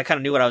Pictures, I kind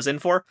of knew what I was in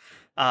for.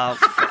 I'm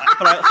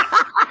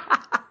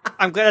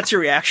glad that's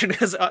your reaction,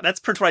 because that's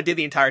pretty much what I did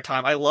the entire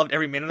time. I loved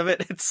every minute of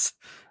it.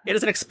 It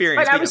is an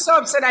experience. But I was so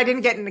upset I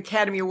didn't get an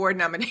Academy Award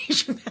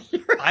nomination that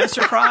year. I'm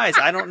surprised.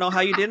 I don't know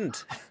how you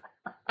didn't.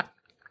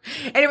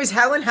 And it was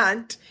Helen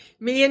Hunt,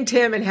 me and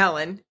Tim and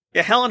Helen.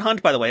 Yeah, Helen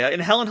Hunt, by the way.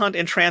 And Helen Hunt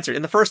in Trancers,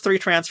 in the first 3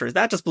 transfers.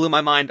 That just blew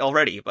my mind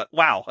already, but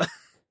wow.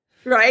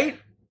 Right?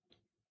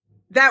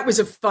 That was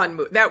a fun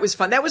movie. That was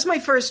fun. That was my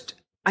first,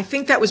 I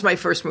think that was my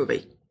first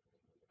movie.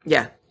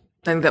 Yeah,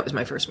 I think that was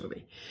my first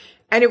movie.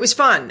 And it was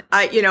fun.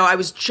 I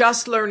was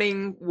just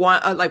learning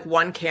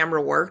one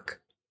camera work.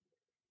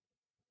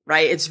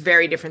 Right? It's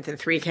very different than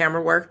 3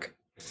 camera work.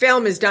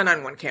 Film is done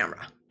on 1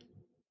 camera.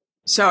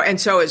 So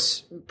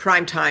is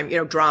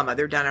primetime, drama.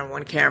 They're done on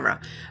 1 camera.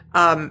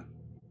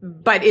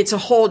 But it's a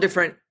whole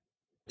different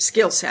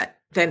skill set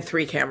than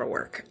 3 camera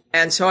work.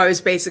 And so I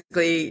was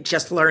basically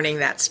just learning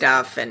that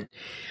stuff. And,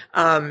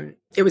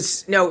 it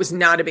was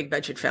not a big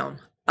budget film.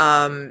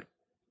 I'm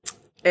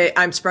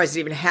surprised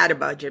it even had a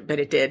budget, but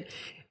it did.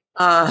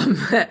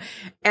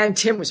 And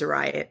Tim was a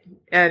riot,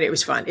 and it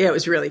was fun. Yeah, it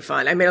was really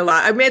fun. I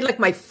made like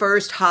my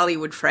first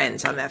Hollywood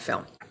friends on that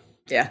film.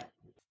 Yeah.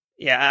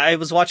 Yeah, I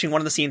was watching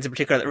one of the scenes in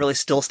particular that really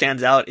still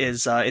stands out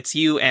is, it's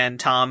you and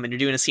Tom, and you're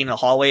doing a scene in the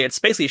hallway. It's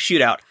basically a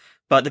shootout,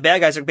 but the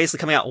bad guys are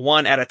basically coming out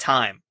one at a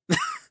time.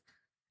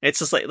 It's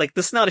just like,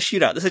 this is not a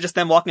shootout. This is just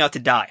them walking out to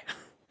die.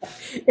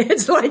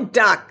 It's like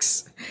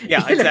ducks.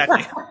 Yeah,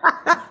 exactly.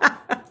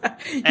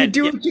 You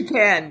do what you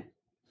can.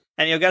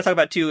 And you gotta talk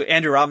about, too,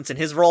 Andrew Robinson.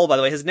 His role, by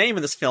the way, his name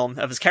in this film,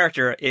 of his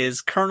character,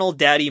 is Colonel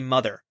Daddy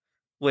Mother,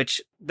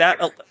 which,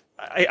 I'm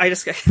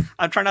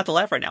trying not to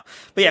laugh right now.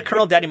 But yeah,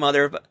 Colonel Daddy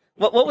Mother. But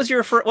what was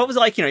your first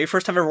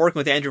time ever working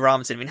with Andrew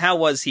Robinson? I mean, how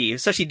was he,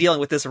 especially dealing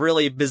with this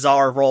really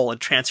bizarre role in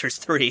Trancers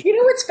 3? You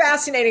know what's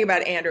fascinating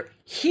about Andrew?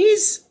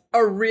 He's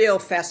a real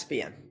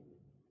thespian.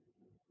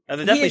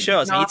 And it definitely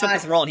shows. He took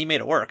this role and he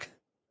made it work.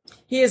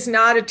 He is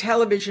not a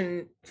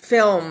television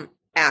film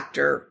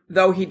actor,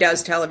 though he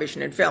does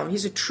television and film.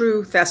 He's a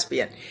true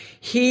thespian.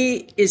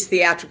 He is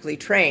theatrically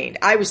trained.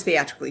 I was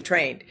theatrically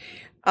trained.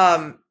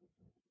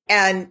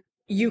 And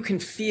you can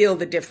feel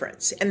the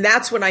difference. And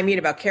that's what I mean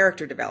about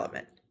character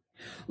development.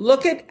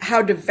 Look at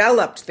how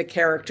developed the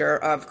character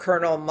of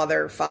Colonel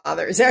Mother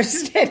Father. Is that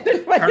his name?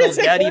 Colonel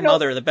Daddy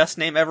Mother, the best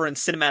name ever in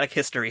cinematic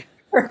history.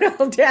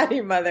 Colonel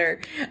Daddy Mother.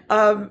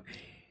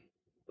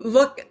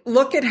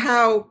 Look at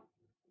how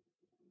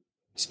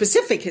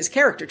specific his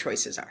character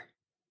choices are.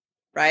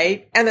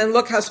 Right? And then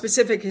look how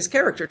specific his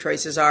character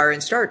choices are in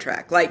Star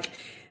Trek. Like,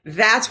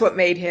 that's what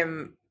made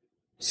him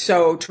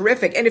so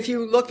terrific. And if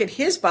you look at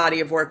his body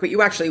of work, but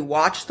you actually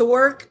watch the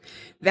work,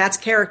 that's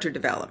character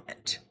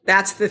development.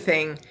 That's the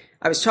thing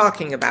I was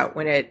talking about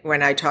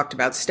when I talked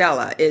about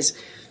Stella is,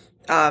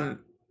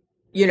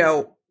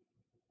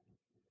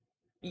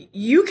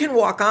 you can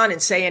walk on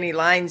and say any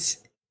lines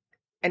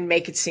and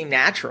make it seem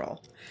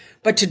natural.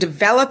 But to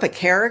develop a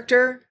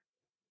character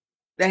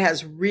that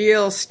has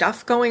real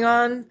stuff going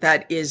on,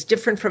 that is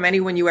different from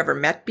anyone you ever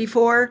met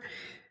before,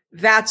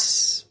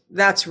 that's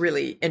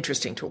really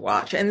interesting to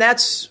watch. And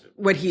that's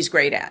what he's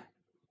great at.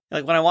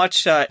 Like when I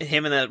watch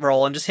him in that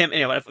role, and just him,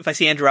 if I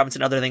see Andrew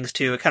Robinson and other things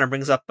too, it kind of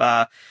brings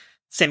up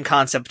same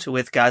concept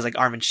with guys like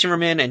Armin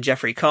Shimmerman and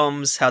Jeffrey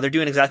Combs, how they're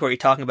doing exactly what you're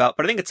talking about.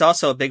 But I think it's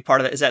also a big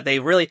part of it is that they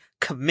really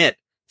commit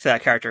to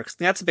that character, because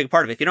that's a big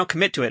part of it. If you don't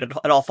commit to it,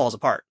 it all falls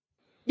apart.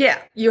 Yeah,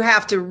 you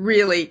have to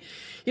really,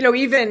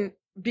 even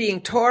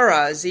being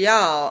Tora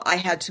Ziyal, I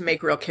had to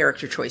make real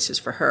character choices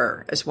for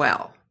her as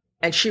well.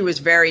 And she was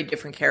a very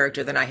different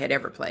character than I had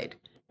ever played.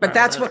 But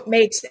that's what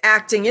makes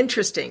acting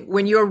interesting.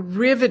 When you're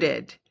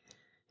riveted,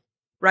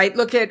 right?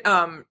 Look at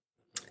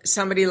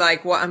somebody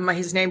like,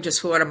 his name just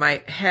flew out of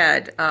my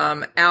head,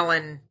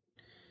 Alan,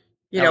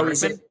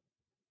 Rickman?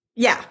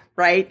 Yeah,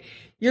 right?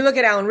 You look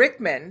at Alan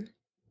Rickman,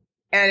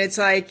 and it's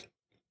like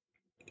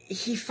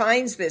he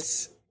finds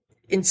this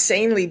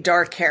insanely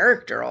dark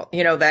character,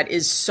 that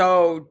is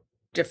so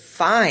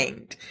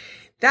defined.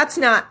 That's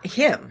not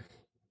him,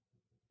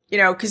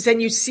 because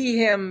then you see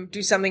him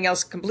do something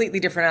else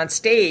completely different on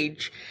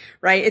stage,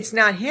 right? It's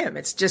not him.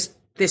 It's just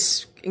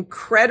this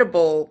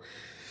incredible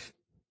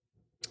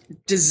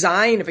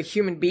design of a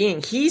human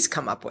being he's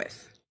come up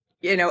with,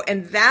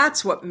 and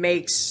that's what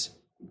makes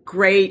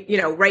great,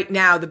 right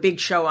now, the big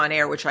show on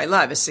air, which I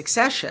love, is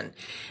Succession.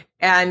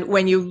 And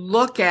when you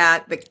look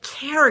at the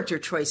character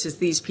choices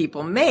these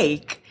people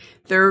make,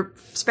 they're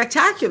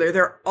spectacular.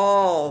 They're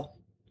all,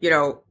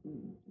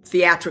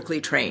 theatrically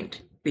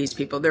trained, these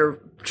people. They're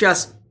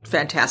just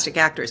fantastic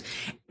actors.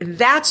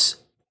 That's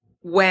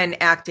when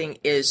acting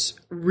is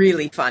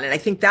really fun. And I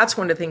think that's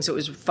one of the things that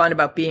was fun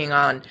about being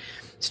on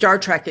Star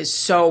Trek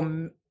is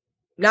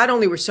not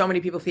only were so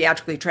many people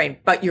theatrically trained,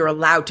 but you're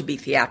allowed to be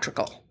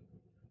theatrical.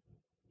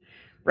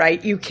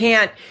 Right? You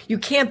can't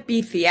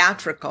be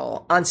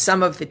theatrical on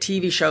some of the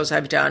TV shows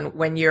I've done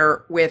when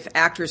you're with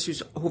actors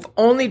who've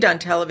only done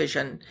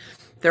television.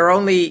 They're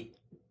only,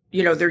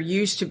 they're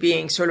used to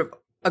being sort of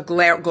a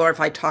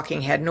glorified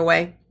talking head in a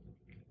way.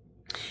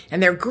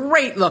 And they're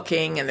great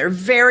looking and they're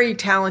very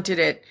talented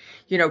at,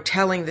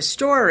 telling the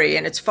story,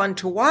 and it's fun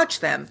to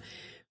watch them,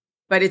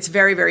 but it's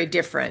very, very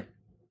different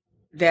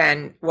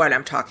than what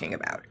I'm talking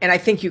about. And I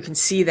think you can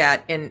see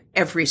that in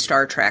every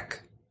Star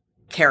Trek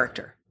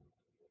character.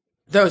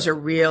 Those are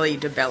really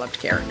developed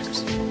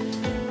characters.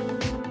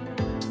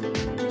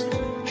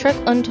 Trek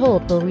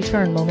Untold will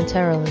return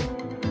momentarily.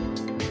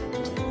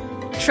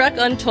 Trek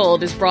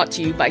Untold is brought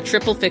to you by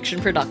Triple Fiction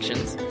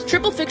Productions.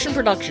 Triple Fiction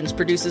Productions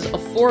produces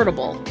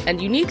affordable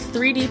and unique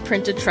 3D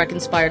printed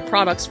Trek-inspired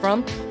products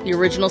from the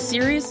original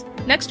series,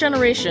 Next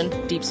Generation,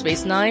 Deep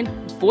Space Nine,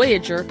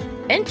 Voyager,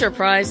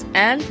 Enterprise,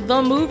 and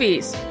the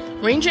movies.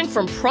 Ranging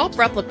from prop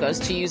replicas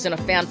to use in a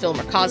fan film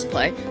or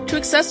cosplay, to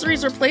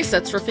accessories or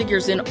playsets for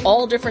figures in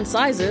all different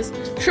sizes,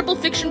 Triple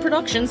Fiction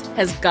Productions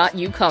has got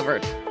you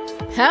covered.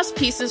 Past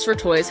pieces for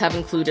toys have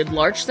included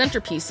large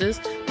centerpieces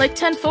like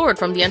 10 Forward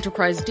from the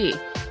Enterprise D,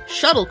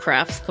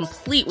 shuttlecrafts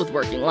complete with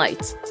working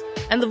lights,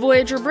 and the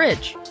Voyager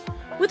Bridge,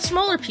 with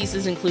smaller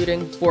pieces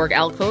including Borg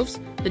alcoves,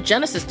 the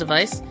Genesis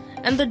device,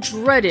 and the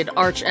dreaded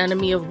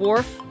arch-enemy of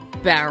Worf,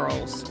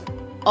 barrels.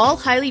 All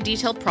highly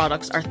detailed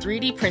products are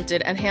 3D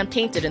printed and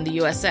hand-painted in the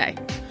USA,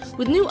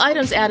 with new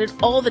items added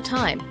all the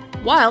time,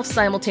 while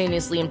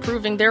simultaneously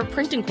improving their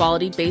printing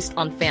quality based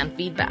on fan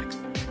feedback.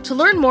 To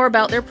learn more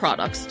about their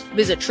products,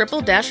 visit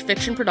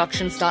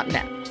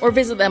triple-fictionproductions.net or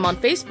visit them on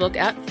Facebook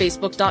at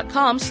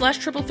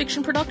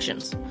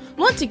facebook.com/triplefictionproductions.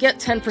 Want to get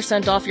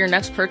 10% off your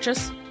next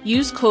purchase?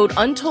 Use code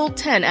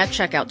UNTOLD10 at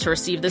checkout to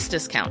receive this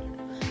discount.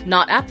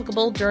 Not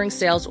applicable during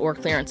sales or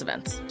clearance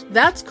events.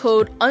 That's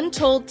code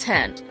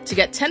UNTOLD10 to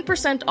get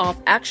 10% off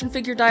action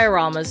figure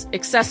dioramas,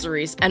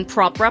 accessories, and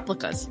prop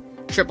replicas.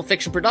 Triple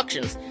Fiction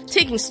Productions,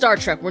 taking Star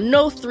Trek where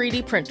no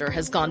 3D printer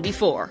has gone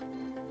before.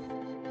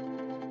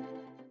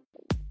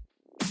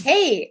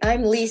 Hey,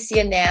 I'm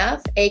Licia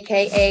Nav,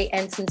 aka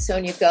Ensign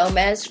Sonia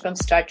Gomez from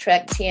Star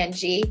Trek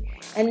TNG,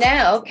 and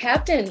now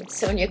Captain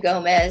Sonia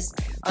Gomez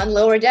on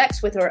Lower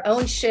Decks with her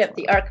own ship,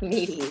 the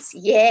Archimedes.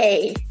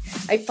 Yay!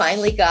 I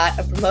finally got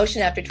a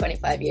promotion after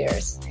 25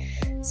 years.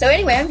 So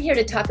anyway, I'm here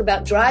to talk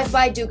about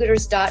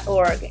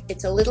drivebydogooders.org.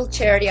 It's a little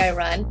charity I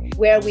run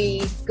where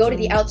we go to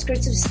the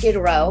outskirts of Skid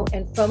Row,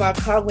 and from our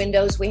car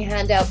windows we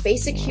hand out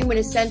basic human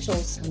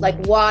essentials like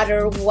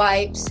water,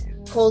 wipes,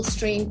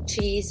 Coldstream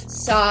cheese,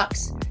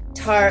 socks,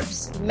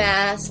 tarps,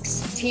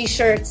 masks,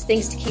 t-shirts,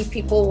 things to keep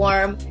people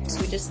warm.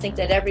 So we just think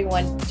that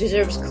everyone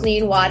deserves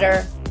clean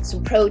water,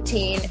 some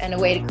protein, and a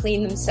way to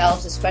clean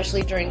themselves,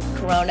 especially during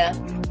Corona.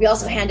 We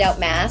also hand out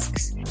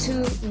masks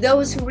to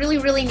those who really,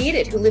 really need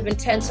it, who live in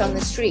tents on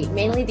the street,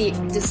 mainly the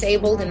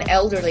disabled and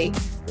elderly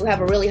who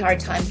have a really hard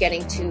time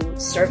getting to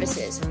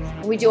services.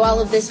 And we do all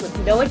of this with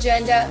no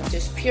agenda,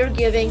 just pure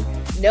giving,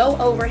 no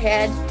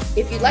overhead,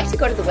 If you'd like to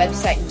go to the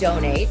website and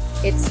donate,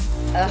 it's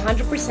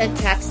 100%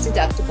 tax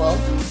deductible.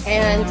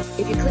 And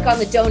if you click on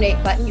the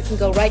donate button, you can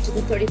go right to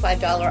the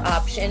 $35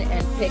 option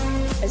and pick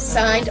a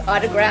signed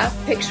autograph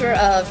picture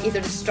of either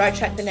the Star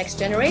Trek The Next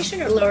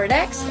Generation or Lower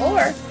Decks,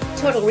 or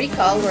Total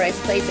Recall, where I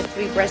played the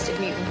three-breasted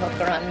mutant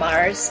hooker on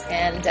Mars,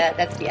 and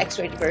that's the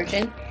X-rated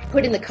version.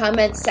 Put in the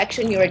comments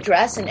section your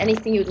address and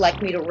anything you'd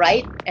like me to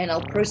write, and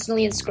I'll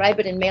personally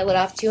inscribe it and mail it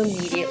off to you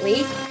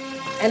immediately.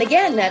 And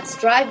again, that's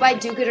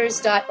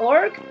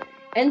drivebydogooders.org.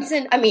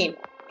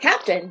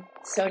 Captain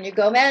Sonia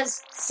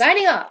Gomez,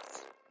 signing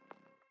off.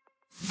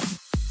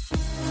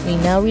 We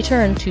now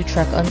return to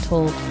Trek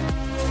Untold.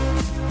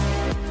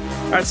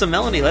 All right, so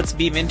Melanie, let's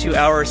beam into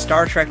our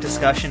Star Trek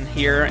discussion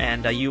here,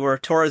 and you were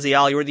Tora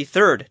Ziyal. You were the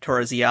third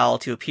Tora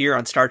Ziyal to appear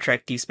on Star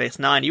Trek Deep Space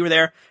Nine. You were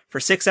there for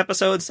 6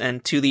 episodes,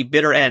 and to the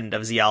bitter end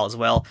of Ziyal as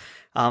well.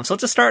 So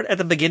let's just start at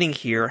the beginning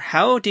here.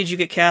 How did you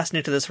get cast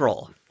into this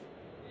role?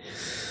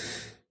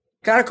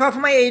 Got a call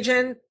from my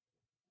agent.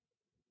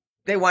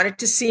 They wanted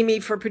to see me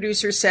for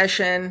producer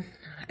session.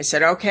 I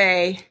said,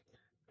 okay.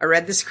 I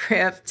read the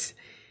script.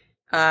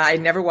 I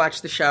never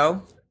watched the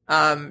show.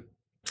 And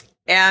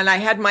I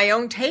had my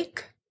own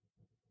take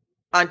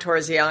on Tora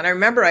Ziyal. And I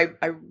remember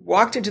I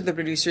walked into the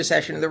producer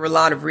session. There were a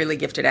lot of really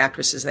gifted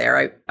actresses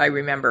there. I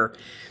remember,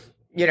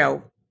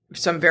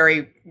 some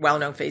very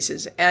well-known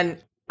faces.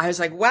 And I was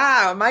like,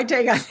 wow, my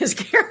take on this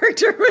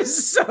character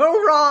was so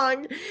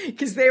wrong,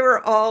 because they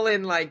were all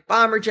in like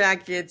bomber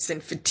jackets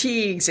and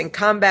fatigues and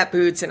combat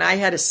boots. And I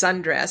had a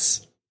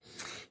sundress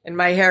and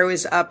my hair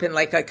was up in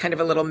like a kind of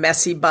a little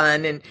messy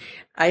bun, and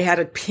I had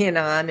a pin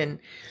on. And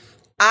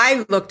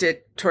I looked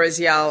at Tora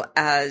Ziyal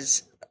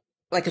as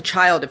like a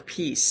child of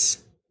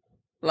peace.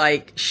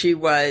 Like she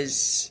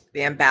was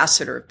the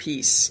ambassador of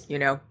peace,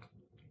 And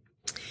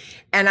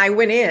I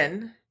went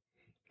in,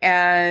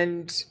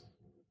 and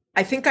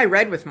I think I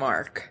read with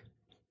Mark,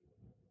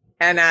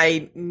 and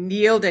I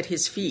kneeled at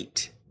his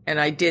feet, and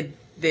I did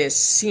this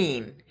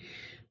scene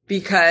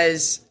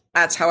because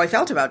that's how I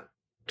felt about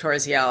Tora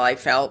Ziyal. I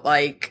felt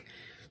like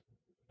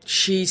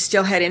she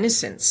still had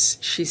innocence.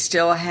 She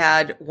still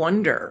had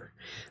wonder.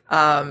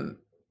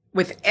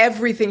 With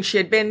everything she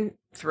had been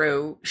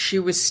through, she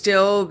was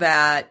still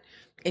that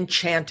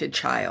enchanted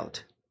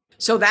child.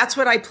 So that's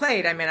what I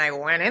played. I mean, I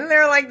went in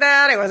there like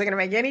that. I wasn't going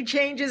to make any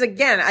changes.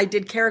 Again, I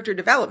did character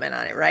development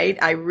on it, right?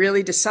 I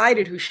really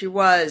decided who she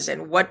was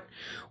and what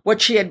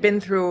she had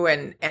been through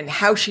and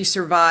how she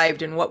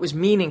survived and what was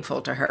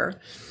meaningful to her.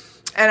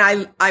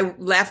 And I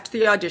left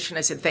the audition.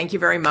 I said, thank you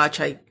very much.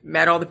 I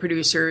met all the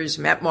producers,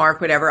 met Mark,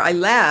 whatever. I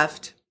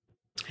left.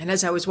 And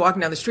as I was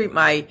walking down the street,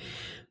 my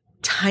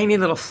tiny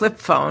little flip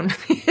phone,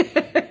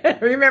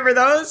 remember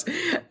those,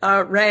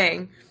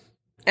 rang.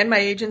 And my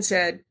agent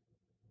said,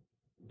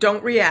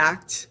 don't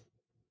react.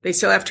 They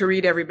still have to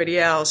read everybody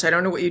else. I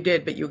don't know what you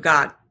did, but you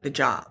got the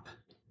job.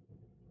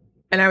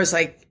 And I was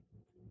like,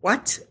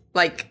 what?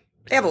 Like,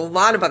 they have a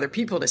lot of other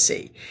people to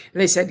see.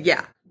 And they said,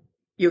 yeah,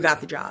 you got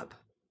the job.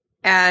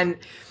 And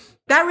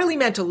that really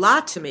meant a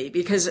lot to me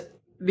because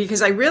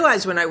I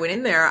realized when I went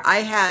in there,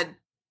 I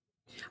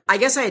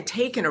guess I had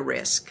taken a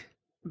risk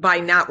by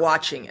not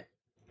watching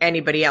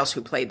anybody else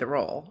who played the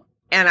role.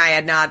 And I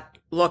had not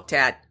looked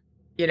at,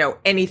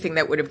 anything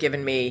that would have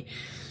given me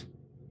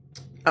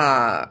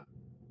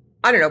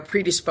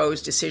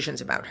predisposed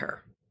decisions about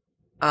her.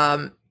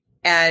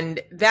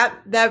 And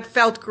that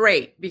felt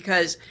great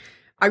because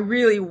I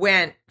really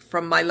went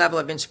from my level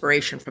of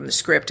inspiration from the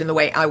script and the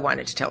way I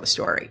wanted to tell the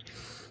story.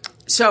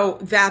 So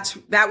that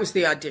was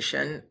the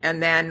audition.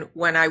 And then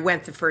when I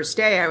went the first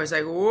day, I was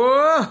like,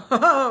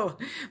 whoa,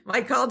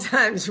 my call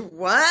time's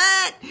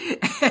what?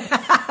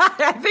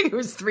 I think it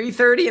was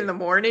 3:30 in the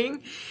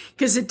morning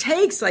because it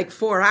takes like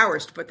 4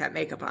 hours to put that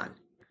makeup on.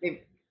 They've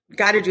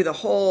got to do the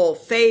whole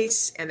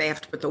face and they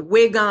have to put the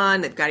wig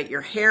on. They've got to get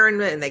your hair in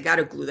and they got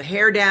to glue the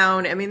hair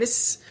down. I mean, this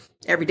is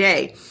every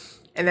day.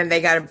 And then they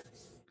got to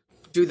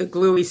do the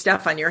gluey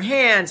stuff on your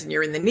hands and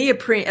you're in the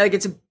neoprene. Like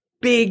it's a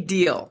big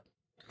deal.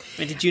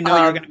 I mean, did you know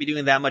you were going to be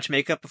doing that much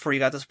makeup before you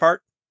got this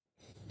part?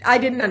 I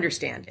didn't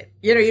understand it.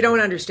 You don't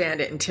understand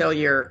it until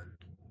you're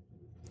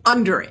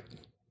under it.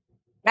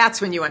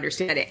 That's when you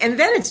understand it. And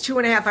then it's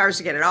 2.5 hours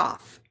to get it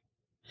off.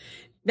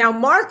 Now,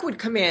 Mark would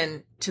come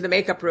in to the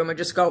makeup room and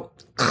just go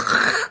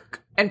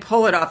and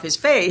pull it off his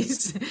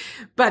face.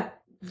 But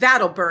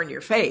that'll burn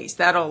your face.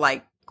 That'll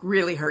like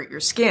really hurt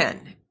your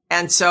skin.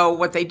 And so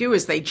what they do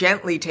is they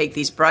gently take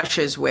these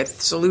brushes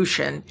with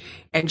solution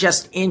and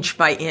just inch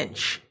by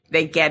inch,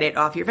 they get it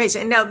off your face.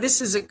 And now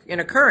this is an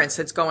occurrence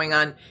that's going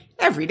on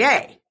every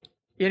day,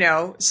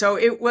 so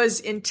it was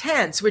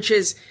intense, which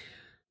is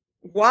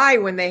why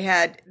when they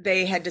had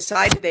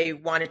decided they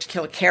wanted to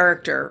kill a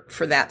character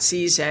for that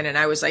season. And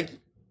I was like,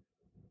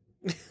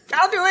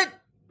 I'll do it.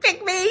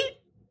 Pick me.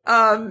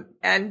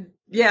 And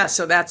yeah,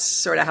 so that's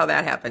sort of how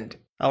that happened.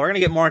 Oh, we're going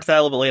to get more into that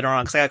a little bit later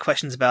on because I got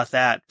questions about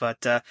that.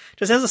 But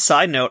just as a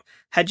side note,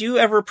 had you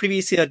ever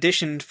previously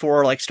auditioned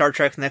for like Star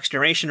Trek The Next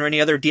Generation or any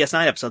other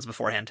DS9 episodes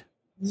beforehand?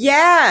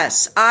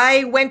 Yes,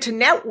 I went to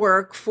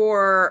network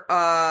for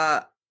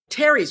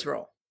Terry's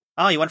role.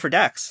 Oh, you went for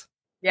Dax.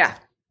 Yeah.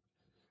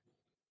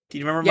 Do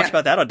you remember much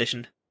about that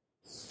audition?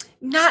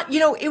 Not,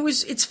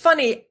 it's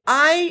funny.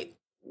 I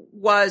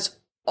was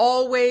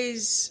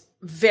always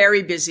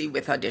very busy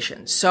with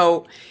auditions.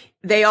 So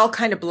they all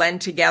kind of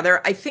blend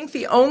together. I think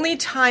the only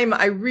time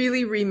I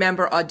really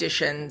remember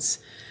auditions,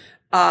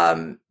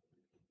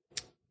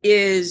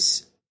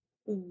 is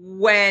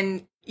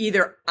when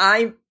either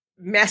I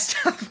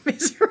messed up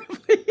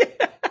miserably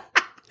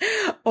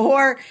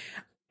or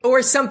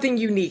something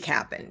unique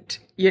happened,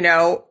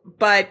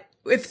 but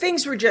if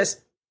things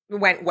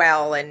went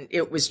well and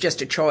it was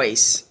just a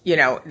choice,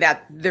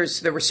 that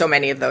there were so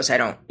many of those. I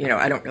don't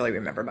really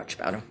remember much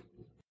about them.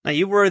 Now,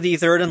 you were the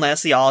third and last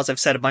of the Oz, I've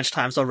said a bunch of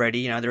times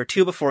already. There were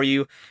two before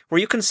you. Were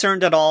you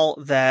concerned at all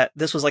that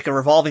this was like a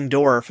revolving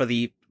door for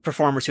the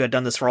performers who had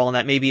done this role and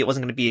that maybe it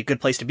wasn't going to be a good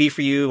place to be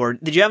for you? Or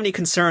did you have any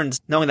concerns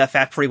knowing that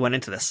fact before you went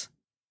into this?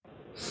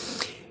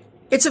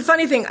 It's a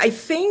funny thing. I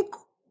think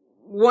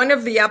one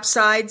of the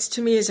upsides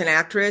to me as an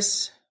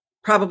actress,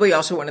 probably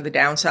also one of the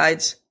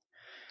downsides,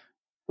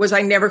 was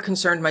I never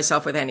concerned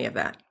myself with any of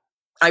that.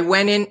 I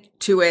went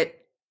into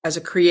it as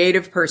a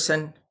creative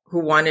person who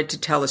wanted to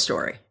tell a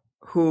story,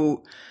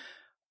 who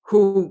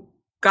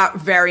got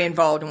very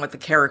involved in what the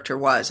character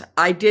was.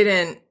 I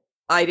didn't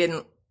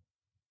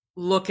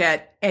look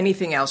at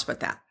anything else but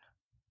that.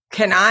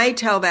 Can I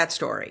tell that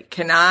story?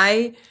 Can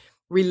I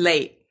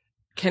relate?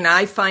 Can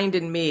I find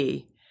in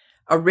me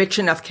a rich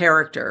enough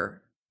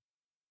character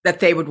that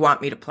they would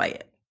want me to play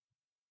it?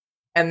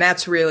 And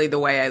that's really the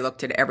way I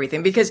looked at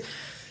everything, because,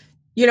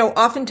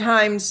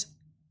 oftentimes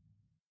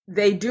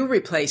they do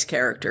replace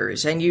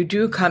characters and you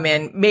do come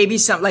in, maybe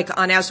like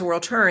on As the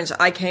World Turns,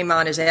 I came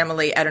on as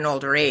Emily at an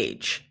older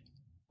age,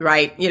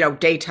 right?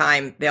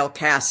 Daytime, they'll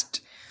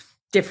cast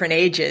different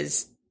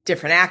ages,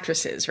 different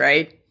actresses,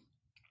 right?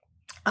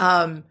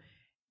 And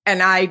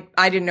I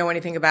didn't know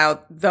anything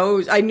about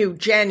those. I knew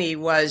Jenny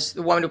was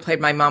the woman who played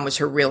my mom was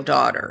her real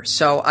daughter.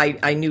 So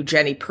I knew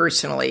Jenny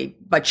personally,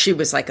 but she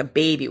was like a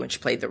baby when she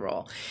played the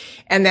role.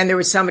 And then there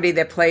was somebody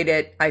that played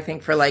it, I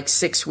think, for like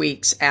 6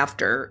 weeks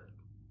after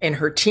in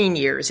her teen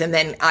years. And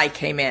then I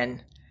came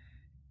in,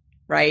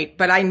 right?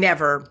 But I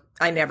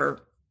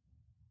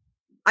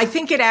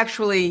think it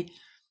actually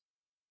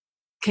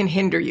can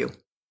hinder you.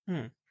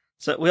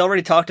 So we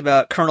already talked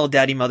about Colonel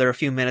Daddy Mother a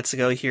few minutes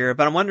ago here,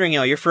 but I'm wondering,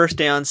 your first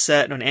day on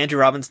set when Andrew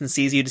Robinson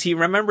sees you, does he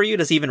remember you?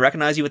 Does he even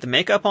recognize you with the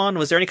makeup on?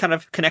 Was there any kind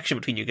of connection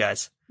between you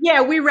guys?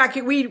 Yeah, we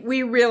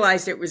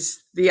realized it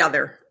was the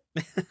other.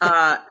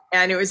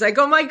 And it was like,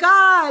 oh my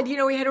God,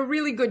 we had a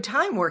really good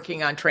time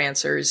working on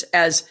Trancers,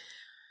 as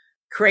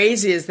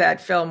crazy as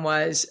that film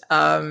was.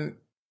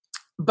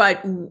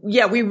 But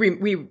yeah, we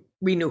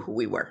knew who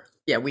we were.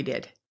 Yeah, we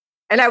did.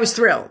 And I was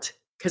thrilled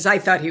because I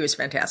thought he was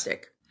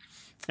fantastic.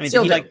 I mean,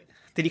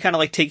 did he kind of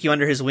like take you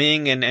under his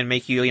wing and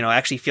make you,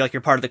 actually feel like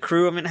you're part of the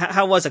crew? I mean,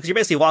 how was it? Because you're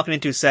basically walking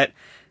into a set,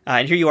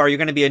 and here you are, you're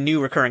going to be a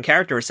new recurring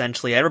character,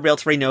 essentially. Everybody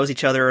else already knows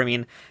each other. I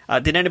mean,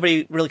 did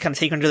anybody really kind of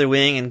take you under their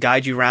wing and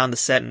guide you around the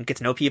set and get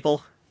to know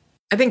people?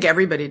 I think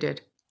everybody did.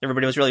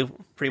 Everybody was really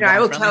pretty I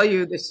will tell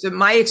you this.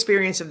 My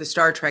experience of the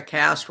Star Trek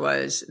cast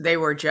was they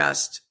were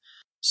just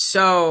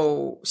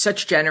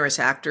such generous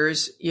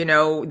actors.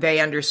 They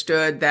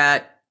understood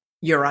that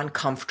you're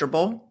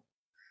uncomfortable.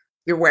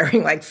 You're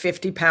wearing like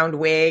 50-pound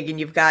wig and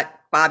you've got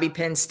bobby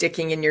pins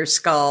sticking in your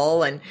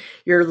skull and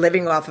you're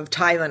living off of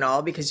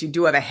Tylenol because you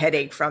do have a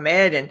headache from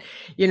it. And,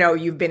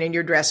 you've been in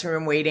your dressing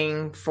room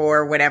waiting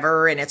for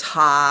whatever and it's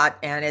hot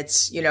and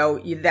it's,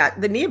 that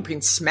the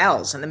neoprene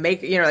smells and the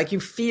makeup, like you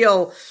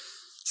feel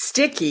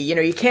sticky,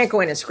 you can't go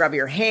in and scrub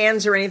your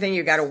hands or anything.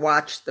 You got to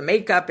watch the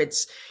makeup.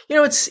 It's,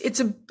 it's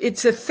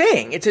a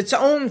thing. It's its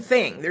own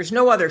thing. There's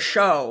no other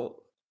show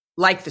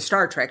like the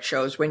Star Trek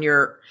shows when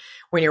you're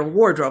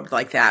wardrobed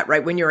like that,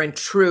 right? When you're in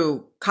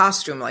true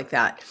costume like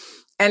that.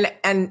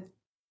 And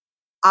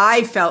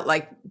I felt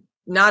like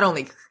not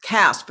only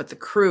cast, but the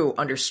crew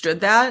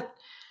understood that.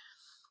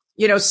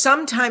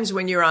 Sometimes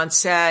when you're on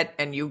set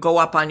and you go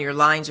up on your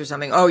lines or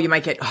something, you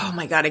might get, oh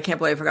my God, I can't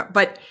believe I forgot.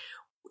 But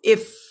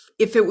if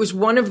it was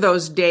one of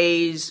those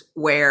days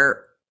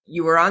where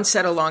you were on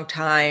set a long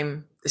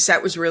time, the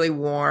set was really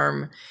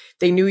warm,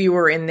 they knew you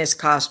were in this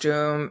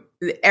costume,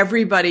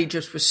 everybody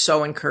just was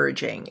so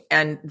encouraging.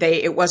 And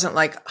it wasn't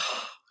like,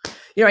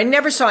 I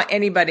never saw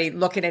anybody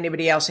look at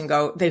anybody else and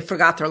go, they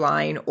forgot their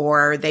line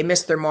or they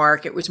missed their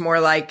mark. It was more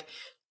like,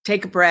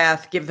 take a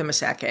breath, give them a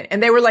second.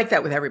 And they were like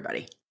that with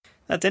everybody.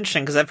 That's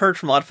interesting because I've heard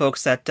from a lot of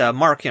folks that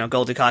Mark,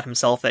 Gul Dukat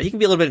himself, that he can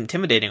be a little bit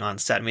intimidating on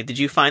set. I mean, did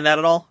you find that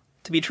at all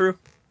to be true?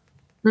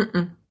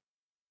 Mm-mm.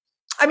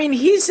 I mean,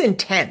 he's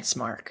intense,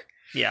 Mark.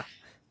 Yeah.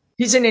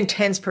 He's an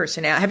intense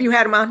personality. Have you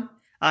had him on?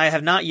 I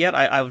have not yet.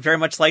 I would very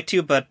much like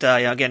to, but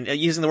again,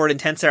 using the word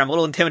intense there, I'm a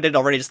little intimidated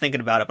already just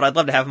thinking about it, but I'd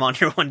love to have him on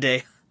here one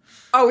day.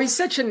 Oh, he's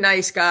such a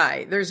nice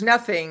guy. There's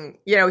nothing,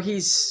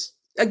 he's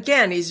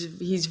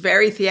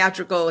very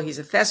theatrical. He's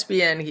a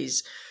thespian.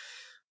 He's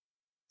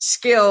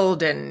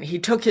skilled and he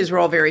took his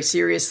role very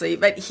seriously,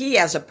 but he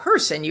as a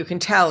person, you can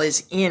tell,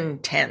 is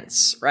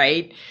intense,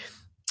 right?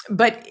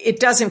 But it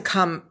doesn't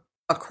come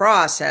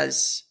across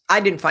as, I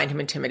didn't find him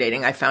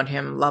intimidating. I found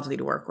him lovely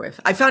to work with.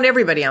 I found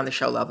everybody on the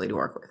show lovely to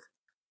work with.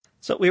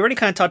 So we already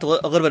kind of talked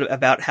a little bit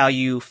about how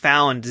you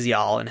found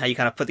Ziyal and how you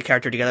kind of put the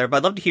character together, but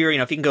I'd love to hear,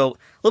 if you can go a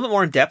little bit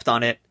more in depth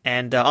on it,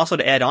 and also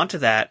to add on to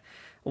that,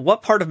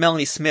 what part of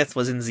Melanie Smith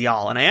was in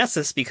Ziyal? And I ask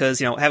this because,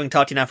 having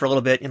talked to you now for a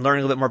little bit and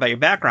learning a little bit more about your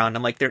background,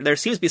 I'm like, there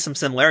seems to be some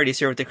similarities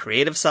here with the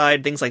creative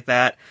side, things like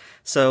that.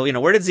 So,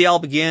 where did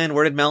Ziyal begin?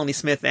 Where did Melanie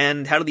Smith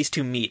end? How did these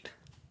two meet?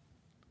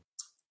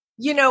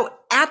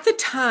 At the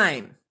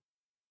time,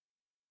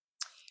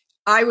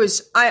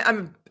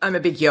 I'm a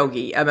big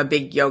yogi. I'm a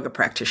big yoga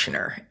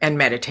practitioner and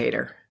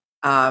meditator.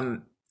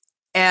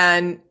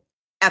 And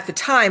at the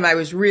time I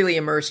was really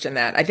immersed in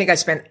that. I think I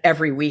spent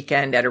every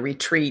weekend at a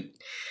retreat,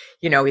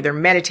 either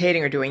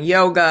meditating or doing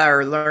yoga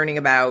or learning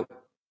about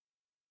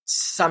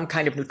some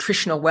kind of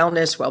nutritional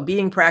wellness,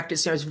 well-being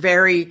practice. I was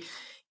very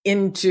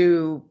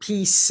into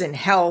peace and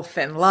health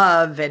and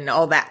love and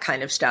all that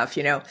kind of stuff,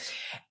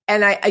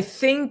 And I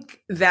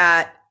think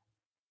that,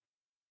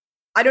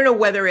 I don't know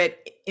whether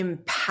it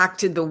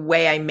impacted the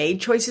way I made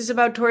choices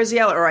about Tora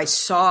Ziyal, or I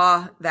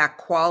saw that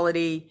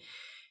quality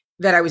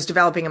that I was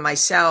developing in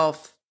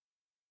myself.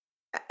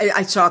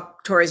 I saw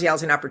Tora Ziyal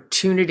as an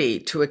opportunity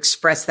to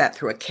express that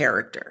through a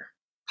character,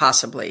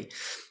 possibly.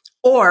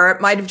 Or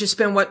it might have just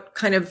been what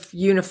kind of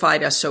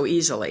unified us so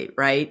easily,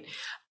 right?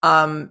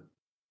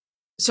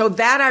 So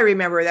that I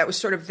remember, that was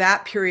sort of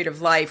that period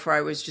of life where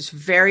I was just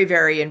very,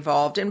 very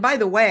involved. And by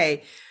the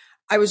way,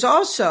 I was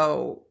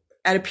also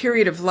at a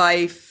period of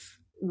life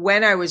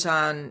when I was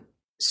on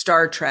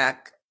Star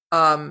Trek,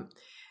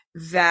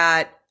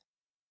 that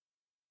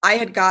I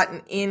had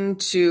gotten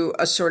into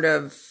a sort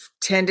of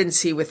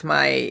tendency with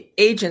my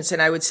agents,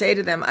 and I would say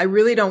to them, I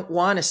really don't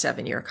want a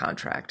 7-year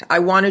contract. I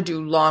want to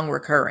do long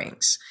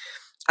recurrings.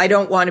 I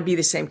don't want to be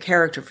the same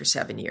character for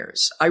 7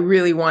 years. I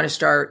really want to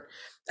start.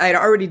 I had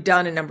already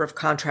done a number of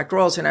contract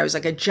roles, and I was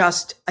like, I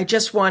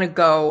just want to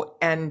go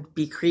and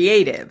be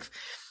creative.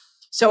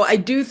 So I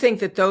do think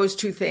that those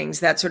two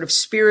things, that sort of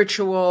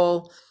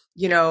spiritual,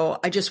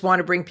 I just want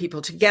to bring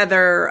people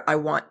together. I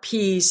want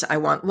peace. I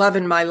want love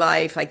in my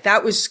life. Like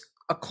that was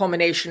a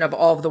culmination of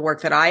all of the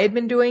work that I had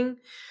been doing,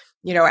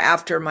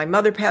 after my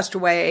mother passed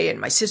away and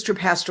my sister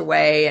passed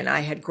away and I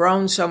had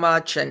grown so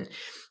much. And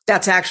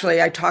that's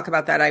actually, I talk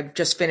about that. I've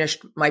just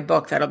finished my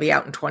book that'll be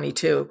out in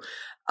 22.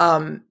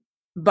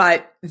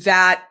 But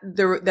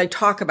they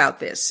talk about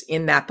this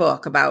in that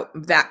book,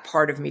 about that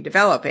part of me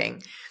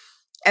developing.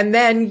 And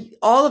then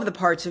all of the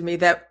parts of me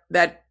that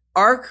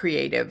are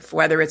creative,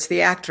 whether it's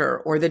the actor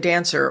or the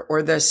dancer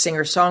or the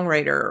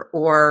singer-songwriter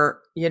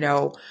or,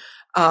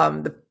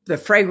 the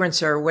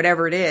fragrancer,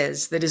 whatever it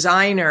is, the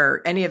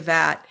designer, any of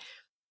that.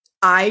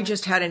 I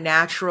just had a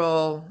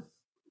natural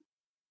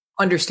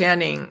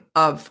understanding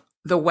of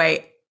the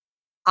way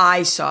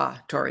I saw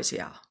Tora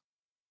Ziyal.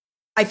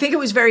 I think it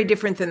was very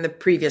different than the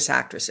previous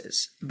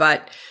actresses,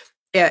 but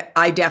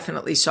I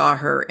definitely saw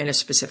her in a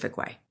specific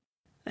way.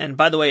 And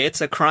by the way,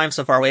 it's a crime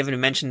so far we haven't even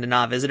mentioned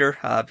Nana Visitor,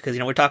 because,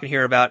 we're talking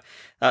here about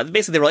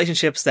basically the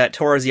relationships that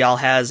Tora Ziyal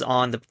has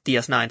on the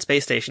DS9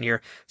 space station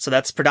here. So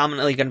that's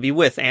predominantly going to be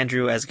with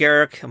Andrew as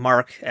Garak,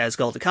 Mark as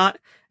Gul Dukat,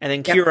 and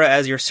then Kira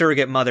as your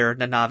surrogate mother,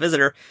 Nana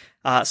Visitor.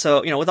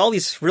 So, with all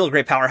these real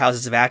great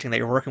powerhouses of acting that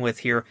you're working with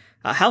here,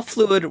 how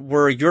fluid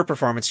were your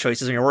performance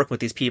choices when you're working with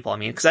these people? I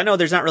mean, because I know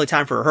there's not really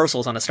time for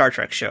rehearsals on a Star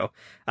Trek show,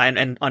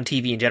 and on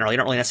TV in general. You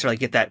don't really necessarily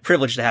get that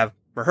privilege to have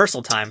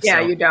rehearsal time.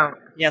 Yeah, so, you don't.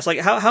 Yeah, it's like,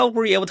 how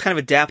were you able to kind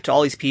of adapt to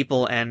all these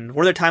people, and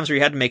were there times where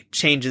you had to make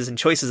changes and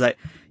choices that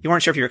you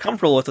weren't sure if you were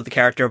comfortable with the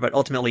character, but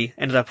ultimately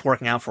ended up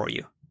working out for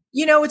you?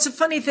 It's a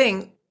funny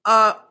thing.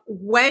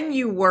 When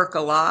you work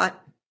a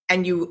lot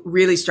and you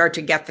really start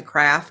to get the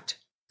craft,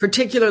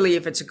 particularly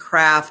if it's a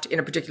craft in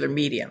a particular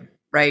medium,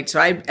 right?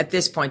 So I've, at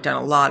this point, done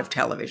a lot of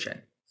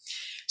television.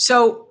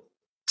 So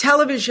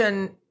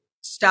television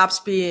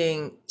stops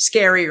being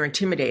scary or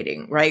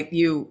intimidating, right?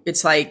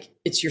 It's like,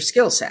 it's your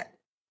skill set.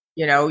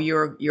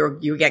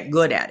 You get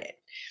good at it.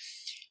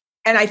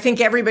 And I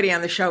think everybody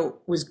on the show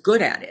was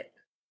good at it.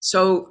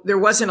 So there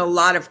wasn't a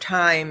lot of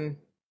time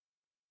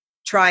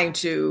trying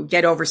to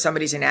get over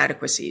somebody's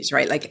inadequacies,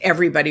 right? Like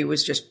everybody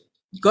was just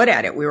good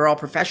at it. We were all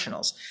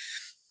professionals.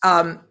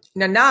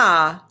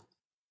 Nana,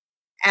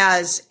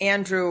 as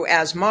Andrew,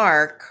 as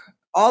Mark,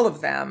 all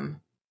of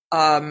them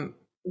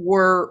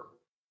were,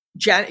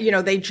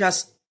 they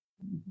just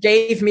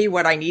gave me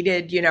what I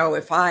needed.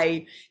 If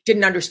I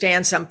didn't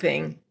understand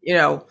something,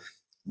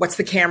 what's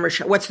the camera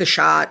shot? What's the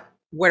shot?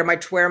 Where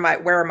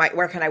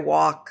can I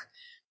walk?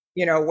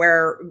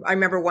 Where I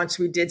remember once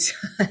we did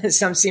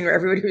some scene where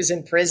everybody was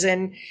in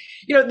prison.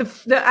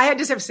 I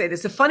just have to say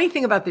this. The funny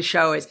thing about the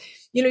show is,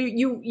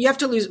 you have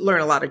to learn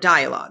a lot of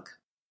dialogue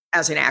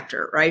as an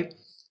actor, right?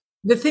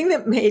 The thing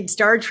that made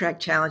Star Trek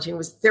challenging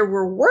was there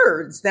were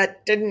words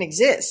that didn't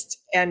exist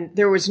and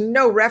there was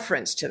no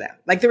reference to them.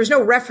 Like there was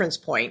no reference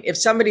point. If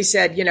somebody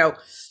said,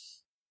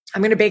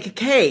 I'm going to bake a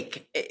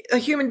cake. A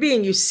human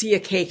being, you see a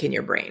cake in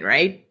your brain,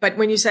 right? But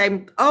when you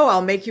say, oh,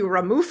 I'll make you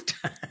ramufta,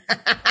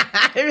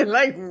 I mean,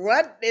 like,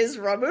 what is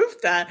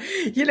ramufta?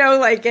 You know,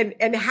 like,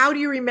 and how do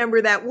you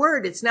remember that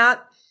word? It's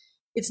not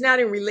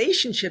in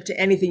relationship to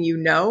anything you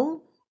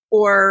know,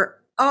 or,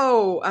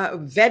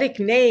 Vedic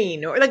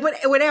name, or like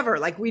whatever.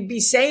 Like, we'd be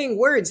saying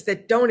words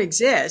that don't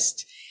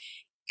exist.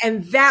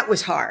 And that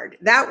was hard.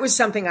 That was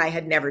something I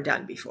had never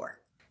done before.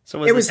 So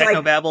was the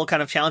technobabble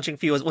kind of challenging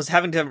for you? Was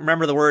having to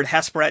remember the word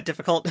Hasperat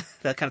difficult?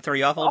 That kind of threw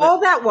you off a little bit?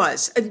 All that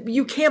was.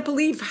 You can't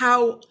believe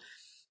how,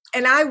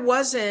 and I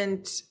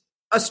wasn't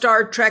a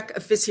Star Trek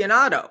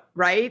aficionado,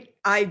 right?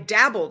 I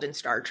dabbled in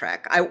Star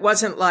Trek. I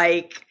wasn't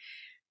like,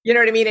 you know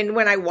what I mean? And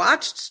when I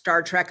watched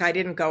Star Trek, I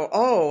didn't go,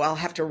 oh, I'll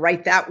have to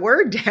write that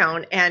word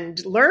down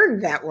and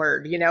learn that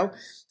word, you know?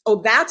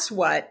 Oh, that's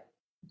what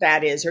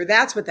that is, or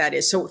that's what that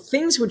is. So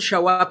things would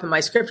show up in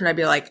my script and I'd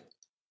be like,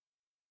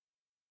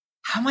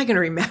 how am I going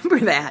to remember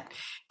that?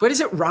 What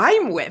does it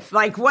rhyme with?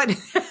 Like what?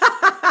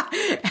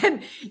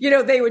 And, you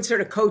know, they would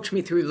sort of coach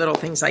me through little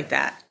things like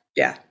that.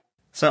 Yeah.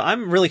 So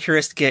I'm really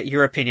curious to get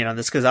your opinion on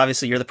this, because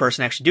obviously you're the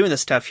person actually doing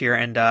this stuff here.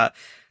 And the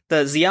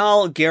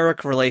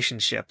Ziyal-Garak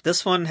relationship,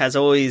 this one has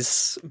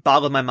always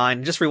boggled my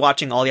mind. Just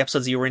rewatching all the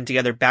episodes you were in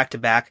together back to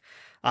back.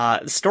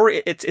 The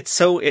story, I'm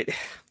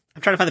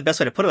trying to find the best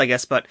way to put it, I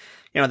guess. But,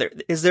 you know,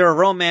 is there a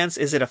romance?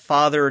 Is it a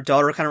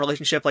father-daughter kind of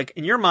relationship? Like,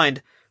 in your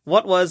mind,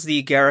 what was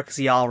the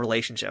Garak-Ziyal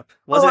relationship?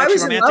 Was it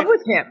actually romantic? I was in love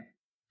with him.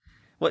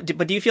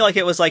 But do you feel like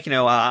it was like, you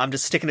know, I'm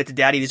just sticking it to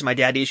daddy, these are my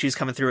daddy issues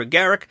coming through at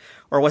Garak?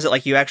 Or was it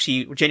like you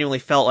actually genuinely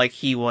felt like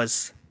he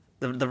was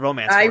the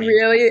romance for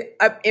you?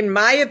 In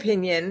my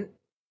opinion,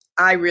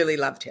 I really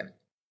loved him.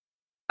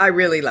 I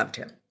really loved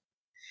him.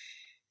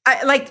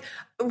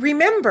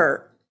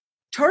 Remember,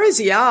 Torra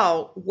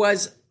Ziyal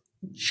was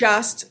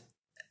just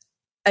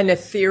an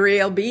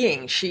ethereal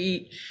being.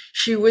 She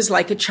was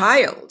like a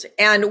child.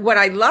 And what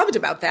I loved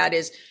about that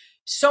is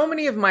so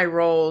many of my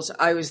roles,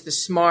 I was the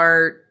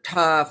smart,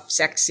 tough,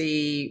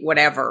 sexy,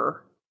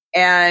 whatever.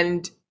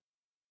 And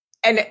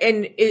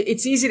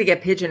it's easy to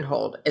get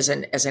pigeonholed as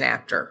an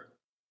actor,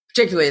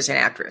 particularly as an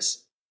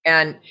actress.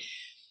 And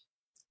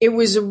it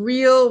was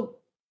really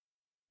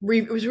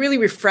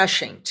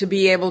refreshing to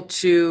be able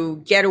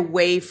to get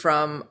away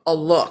from a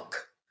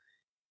look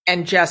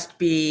and just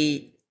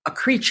be a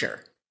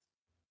creature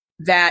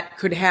that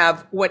could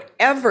have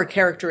whatever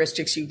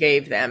characteristics you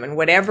gave them and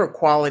whatever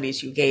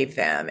qualities you gave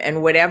them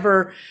and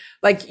whatever,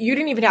 like, you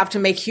didn't even have to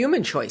make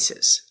human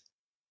choices,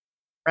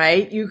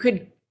 right? You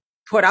could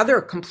put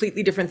other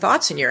completely different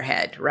thoughts in your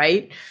head,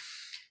 right?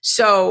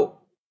 So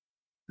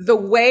the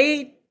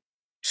way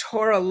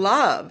Torra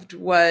loved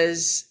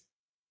was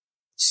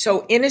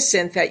so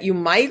innocent that you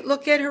might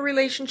look at her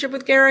relationship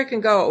with Garak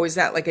and go, oh, is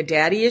that like a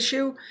daddy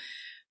issue?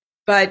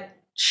 But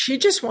she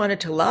just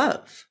wanted to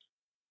love.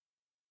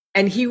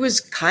 And he was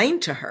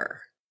kind to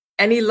her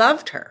and he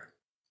loved her.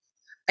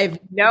 I have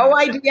no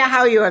idea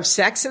how you have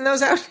sex in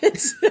those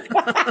outfits.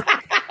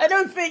 I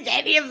don't think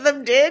any of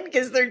them did,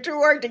 because they're too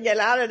hard to get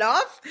on and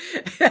off.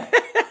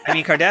 I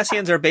mean,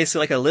 Cardassians are basically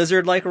like a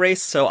lizard-like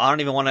race, so I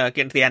don't even want to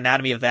get into the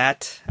anatomy of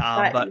that.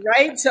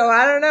 Right? So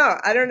I don't know.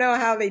 I don't know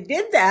how they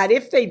did that,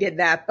 if they did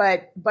that,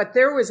 but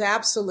there was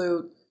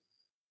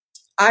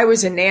I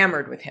was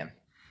enamored with him.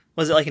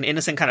 Was it like an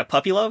innocent kind of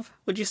puppy love,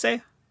 would you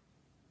say?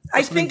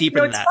 I think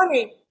deeper than that.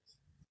 Funny.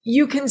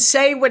 You can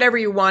say whatever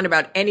you want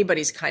about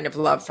anybody's kind of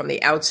love from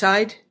the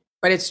outside,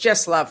 but it's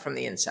just love from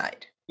the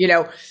inside. You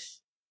know,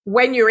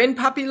 when you're in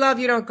puppy love,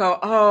 you don't go,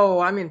 oh,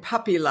 I'm in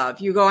puppy love.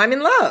 You go, I'm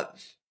in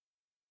love.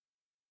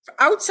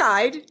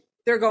 Outside,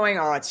 they're going,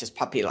 oh, it's just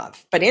puppy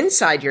love. But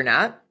inside, you're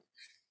not.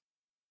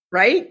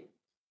 Right?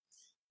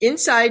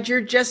 Inside, you're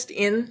just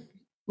in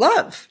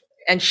love.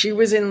 And she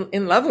was in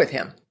love with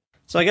him.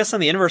 So I guess on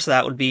the inverse of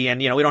that would be,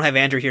 and, you know, we don't have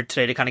Andrew here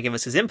today to kind of give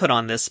us his input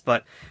on this,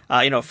 but,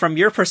 you know, from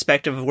your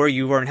perspective of where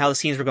you were and how the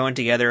scenes were going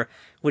together,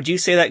 would you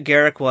say that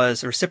Garak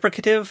was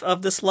reciprocative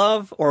of this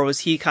love, or was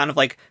he kind of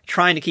like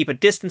trying to keep a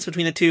distance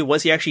between the two?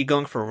 Was he actually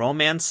going for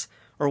romance,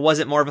 or was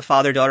it more of a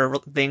father-daughter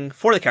thing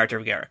for the character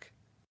of Garak?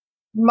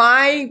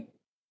 My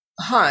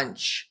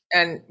hunch,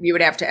 and you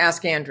would have to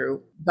ask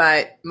Andrew,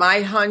 but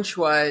my hunch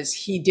was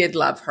he did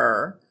love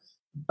her,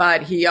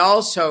 but he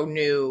also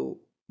knew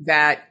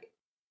that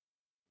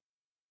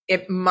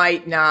it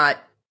might not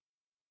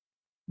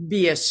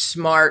be a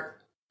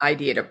smart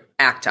idea to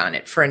act on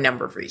it for a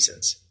number of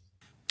reasons.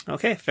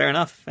 Okay, fair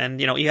enough. And,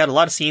 you know, you had a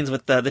lot of scenes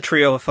with the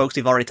trio of folks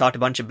we've already talked a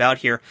bunch about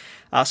here.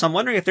 So I'm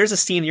wondering if there's a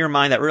scene in your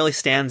mind that really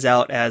stands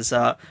out as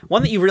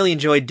one that you really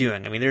enjoyed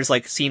doing. I mean, there's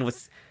like a scene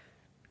with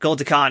Gul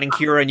Dukat and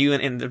Kira and you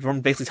and the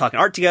room basically talking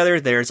art together.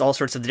 There's all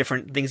sorts of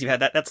different things you've had.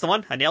 That's the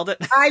one? I nailed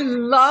it? I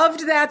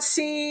loved that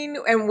scene,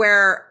 and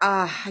where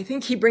I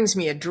think he brings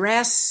me a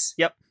dress.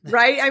 Yep.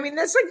 Right? I mean,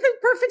 that's like the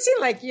perfect scene.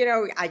 Like, you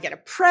know, I get a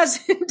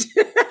present.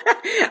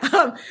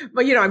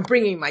 But, you know, I'm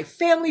bringing my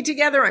family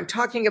together. I'm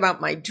talking about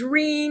my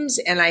dreams,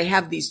 and I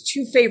have these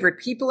two favorite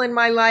people in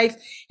my life,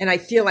 and I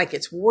feel like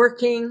it's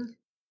working.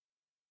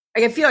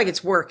 Like, I feel like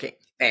it's working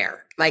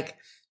there. Like,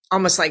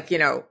 almost like, you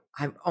know,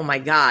 oh my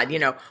God,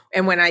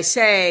 and when I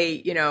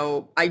say,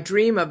 I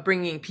dream of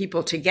bringing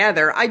people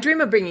together, I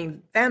dream of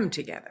bringing them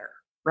together,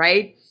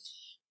 right?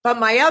 But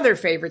my other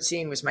favorite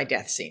scene was my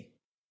death scene.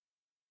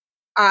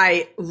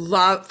 I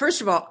love,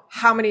 first of all,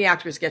 how many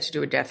actors get to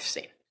do a death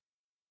scene?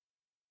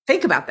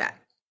 Think about that.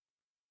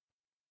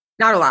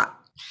 Not a lot.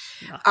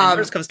 And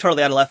yours comes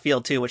totally out of left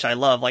field too, which I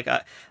love. Like,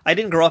 I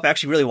didn't grow up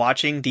actually really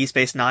watching Deep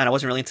Space Nine. I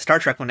wasn't really into Star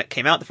Trek when it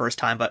came out the first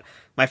time, but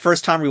my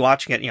first time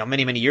rewatching it,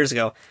 many, many years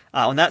ago,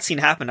 when that scene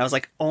happened, I was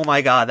like, oh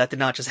my God, that did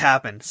not just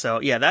happen. So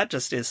yeah, that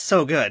just is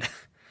so good.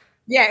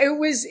 Yeah, it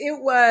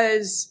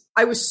was,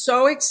 I was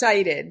so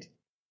excited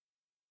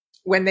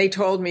when they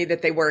told me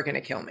that they were going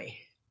to kill me.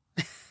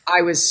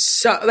 I was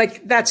so,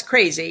 like, that's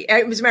crazy.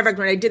 As a matter of fact,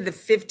 when I did the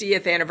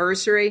 50th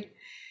anniversary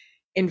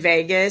in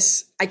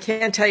Vegas, I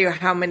can't tell you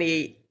how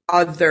many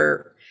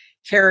other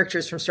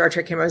characters from Star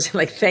Trek came out and said,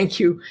 like, thank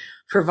you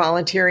for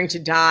volunteering to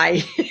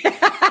die.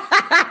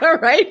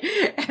 Right?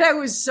 And I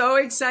was so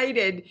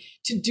excited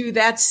to do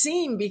that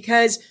scene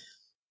because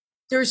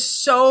there's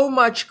so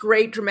much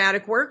great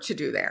dramatic work to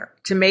do there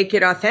to make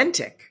it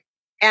authentic.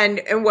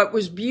 And what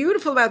was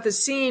beautiful about the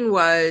scene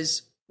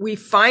was we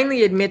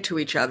finally admit to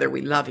each other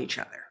we love each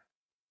other.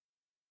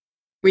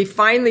 We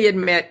finally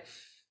admit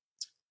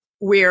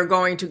we are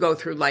going to go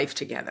through life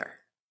together,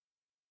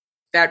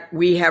 that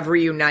we have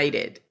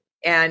reunited.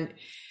 And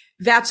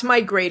that's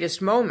my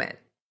greatest moment,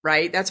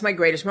 right? That's my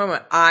greatest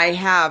moment. I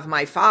have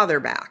my father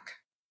back.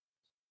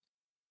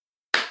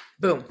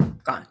 Boom,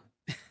 gone.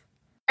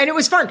 And it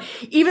was fun,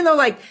 even though,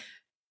 like,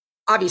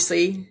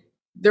 obviously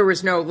there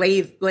was no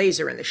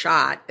laser in the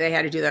shot. They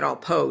had to do that all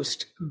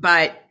post.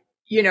 But,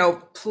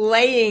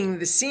 playing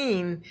the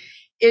scene,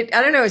 I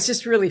don't know, it's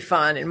just really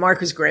fun. And Mark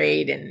was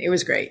great, and it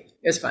was great.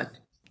 It was fun.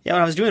 Yeah,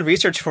 when I was doing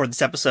research for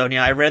this episode,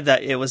 I read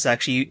that it was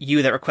actually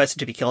you that requested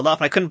to be killed off,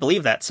 and I couldn't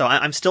believe that. So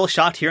I'm still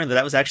shocked hearing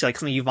that was actually like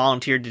something you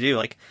volunteered to do.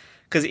 Like,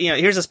 because,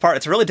 here's this part,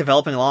 it's really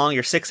developing along,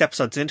 you're 6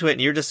 episodes into it,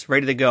 and you're just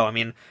ready to go. I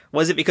mean,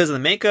 was it because of the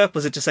makeup?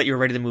 Was it just that you were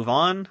ready to move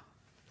on?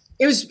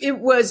 It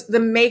was, the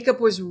makeup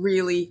was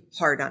really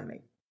hard on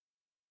me.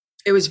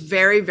 It was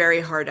very, very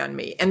hard on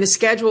me. And the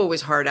schedule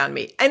was hard on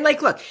me. And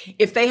like, look,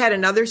 if they had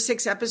another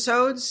 6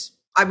 episodes,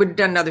 I would have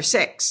done another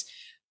 6.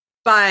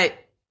 But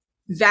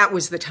that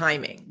was the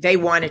timing. They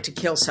wanted to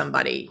kill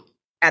somebody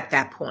at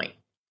that point.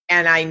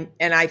 And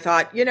I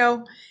thought,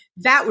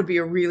 that would be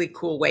a really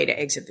cool way to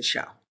exit the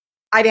show.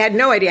 I had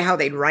no idea how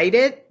they'd write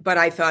it, but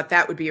I thought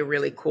that would be a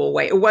really cool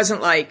way. It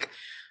wasn't like,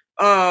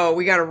 oh,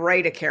 we got to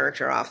write a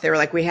character off. They were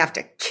like, we have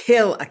to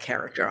kill a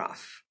character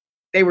off.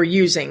 They were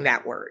using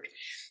that word.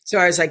 So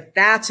I was like,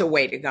 that's a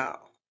way to go.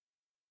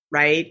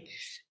 Right.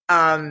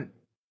 But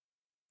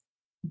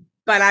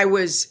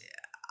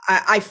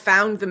I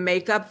found the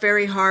makeup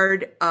very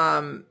hard.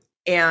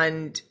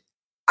 And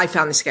I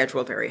found the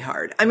schedule very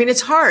hard. I mean,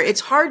 it's hard.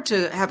 It's hard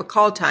to have a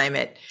call time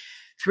at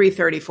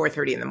 3:30,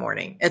 4:30 in the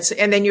morning.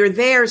 And then you're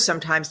there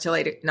sometimes till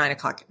 9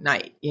 o'clock at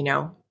night,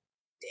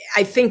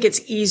 I think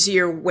it's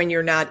easier when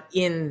you're not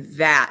in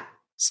that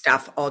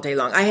stuff all day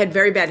long. I had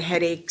very bad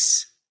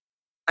headaches.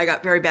 I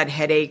got very bad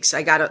headaches.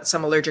 I got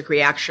some allergic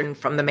reaction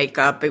from the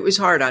makeup. It was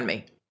hard on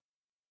me,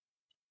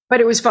 but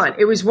it was fun.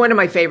 It was one of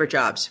my favorite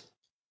jobs.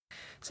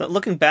 So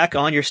looking back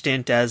on your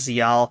stint as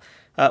Ziyal,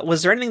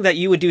 was there anything that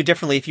you would do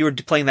differently if you were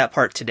playing that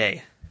part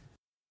today?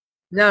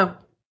 No.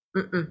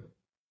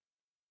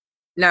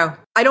 No.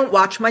 I don't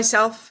watch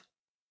myself.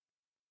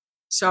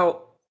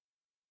 So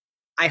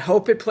I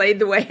hope it played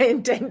the way I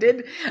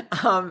intended.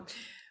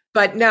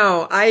 But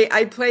no,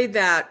 I played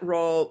that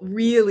role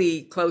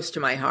really close to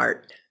my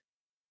heart.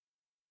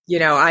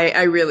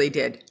 I really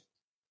did.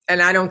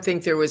 And I don't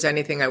think there was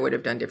anything I would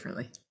have done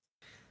differently.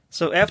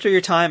 So after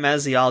your time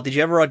as Ziyal, did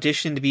you ever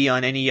audition to be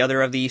on any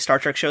other of the Star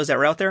Trek shows that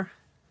were out there?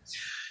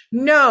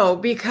 No,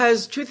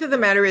 because truth of the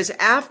matter is,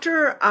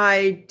 after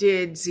I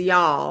did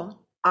Ziyal,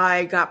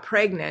 I got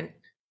pregnant,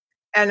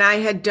 and I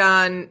had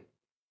done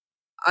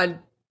a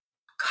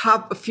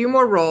few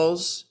more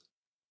roles.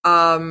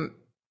 And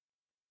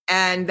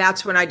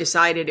that's when I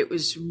decided it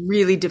was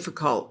really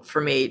difficult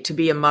for me to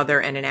be a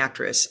mother and an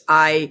actress.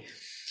 I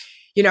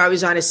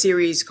was on a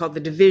series called The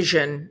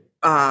Division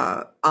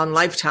on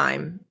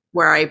Lifetime,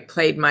 where I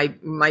played my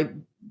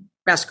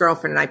best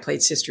girlfriend, and I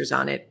played sisters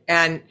on it.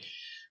 And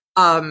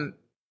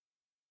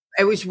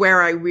it was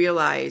where I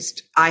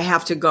realized I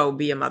have to go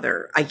be a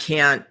mother. I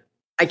can't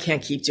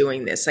keep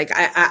doing this. Like,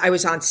 I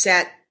was on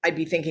set, I'd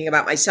be thinking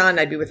about my son,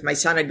 I'd be with my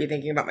son, I'd be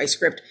thinking about my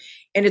script.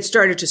 And it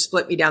started to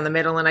split me down the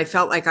middle. And I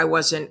felt like I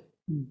wasn't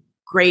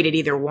great at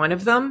either one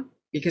of them,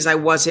 because I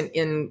wasn't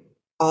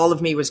all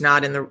of me was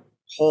not in the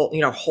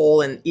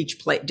whole in each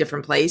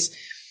different place.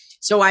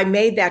 So I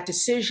made that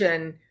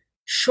decision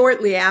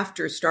shortly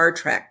after Star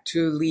Trek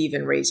to leave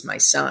and raise my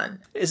son.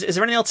 Is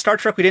there anything else Star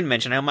Trek we didn't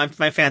mention? I know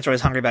my fans are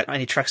always hungry about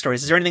any Trek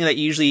stories. Is there anything that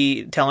you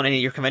usually tell on any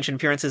of your convention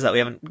appearances that we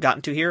haven't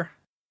gotten to here?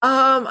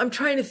 I'm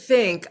trying to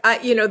think.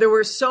 There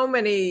were so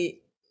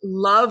many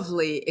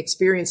lovely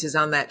experiences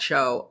on that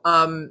show.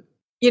 I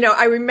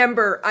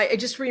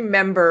just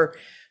remember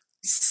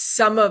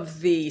some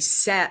of the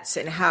sets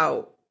and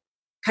how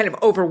kind of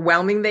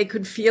overwhelming they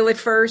could feel at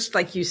first,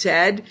 like you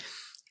said,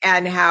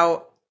 and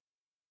how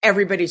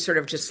everybody sort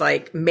of just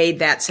like made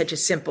that such a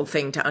simple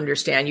thing to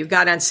understand. You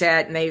got on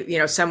set and they, you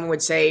know, someone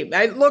would say,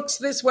 it looks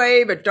this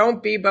way, but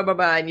don't be blah, blah,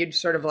 blah. And you'd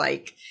sort of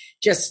like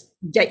just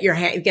get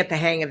the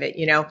hang of it,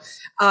 you know?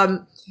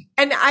 And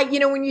I, you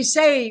know, when you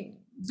say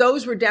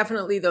those were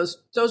definitely those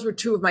were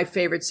two of my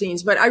favorite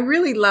scenes, but I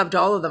really loved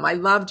all of them. I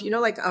loved, you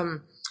know, like,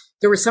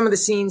 there were some of the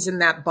scenes in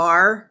that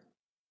bar,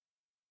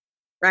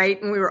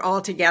 right? And we were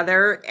all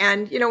together.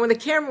 And, you know, when the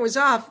camera was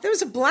off, there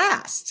was a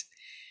blast.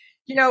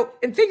 You know,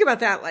 and think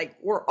about that, like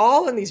we're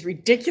all in these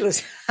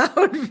ridiculous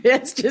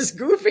outfits, just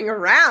goofing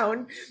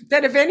around,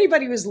 that if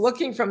anybody was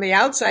looking from the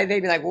outside,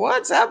 they'd be like,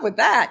 what's up with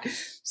that?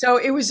 So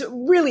it was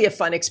really a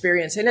fun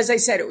experience. And as I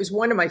said, it was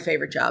one of my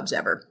favorite jobs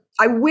ever.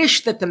 I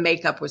wish that the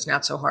makeup was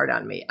not so hard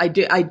on me. I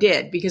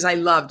did because I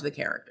loved the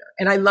character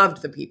and I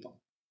loved the people.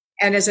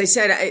 And as I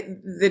said,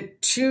 the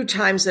two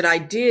times that I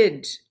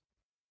did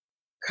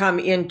come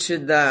into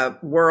the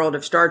world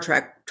of Star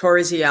Trek,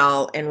 Torres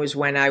and was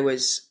when I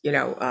was, you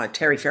know,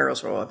 Terry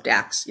Farrell's role of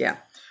Dax. Yeah.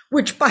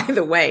 Which, by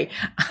the way,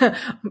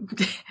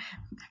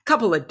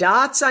 couple of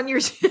dots on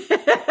your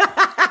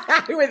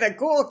with a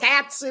cool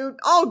cat suit.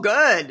 All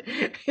good.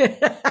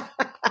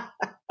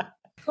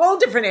 Whole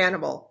different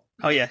animal.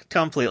 Oh yeah,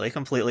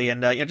 completely.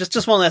 And you know,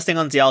 just one last thing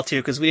on Ziyal too,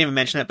 because we didn't even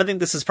mention it, but I think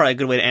this is probably a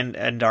good way to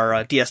end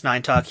our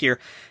DS9 talk here.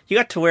 You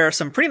got to wear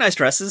some pretty nice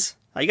dresses.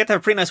 You got to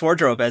have a pretty nice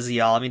wardrobe as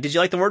Ziyal. I mean, did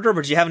you like the wardrobe,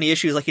 or did you have any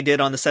issues like you did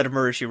on the set of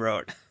Murder, She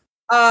Wrote?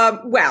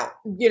 Well,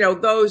 you know,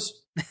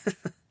 those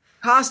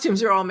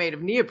costumes are all made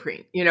of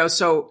neoprene, you know,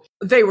 so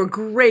they were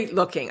great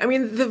looking. I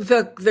mean,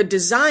 the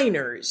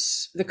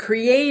designers, the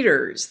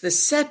creators, the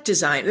set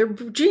design, they're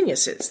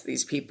geniuses,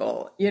 these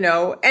people, you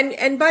know.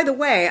 And by the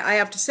way, I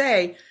have to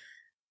say,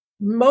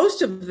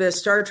 most of the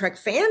Star Trek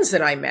fans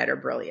that I met are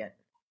brilliant.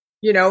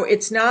 You know,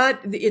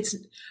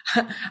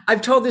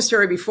 I've told this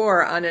story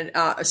before on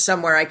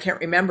somewhere, I can't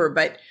remember,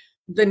 but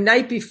the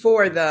night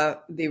before the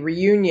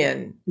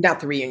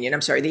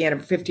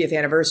 50th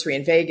anniversary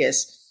in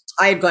Vegas,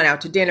 I had gone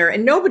out to dinner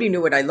and nobody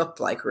knew what I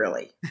looked like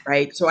really.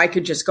 Right. So I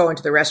could just go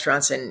into the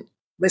restaurants and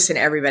listen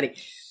to everybody.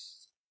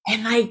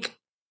 And like,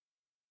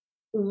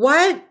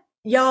 what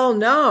y'all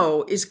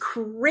know is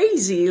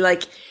crazy.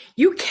 Like,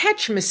 you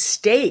catch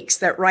mistakes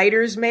that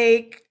writers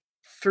make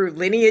through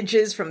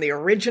lineages from the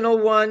original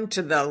one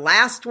to the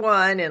last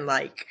one, and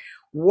like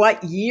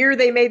what year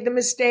they made the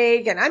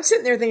mistake. And I'm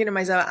sitting there thinking to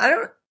myself, I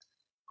don't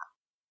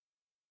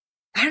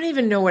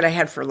even know what I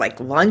had for like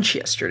lunch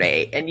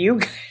yesterday. And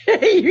you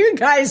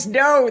guys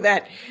know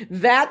that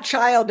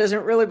child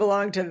doesn't really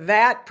belong to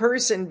that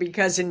person,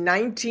 because in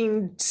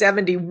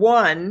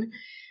 1971,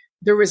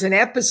 there was an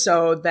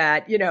episode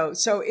that, you know,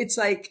 so it's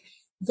like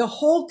the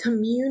whole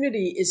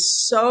community is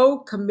so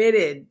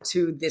committed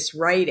to this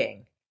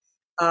writing.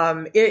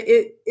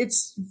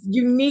 It's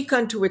unique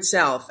unto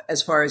itself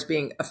as far as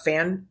being a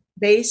fan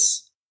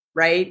base,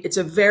 right? It's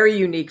a very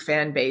unique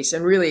fan base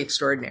and really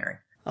extraordinary.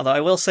 Although I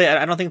will say,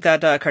 I don't think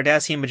that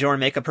Cardassian Bajoran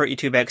makeup hurt you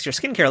too bad, because your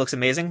skincare looks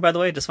amazing, by the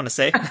way. Just want to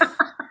say.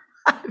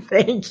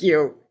 Thank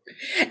you.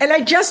 And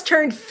I just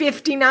turned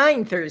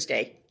 59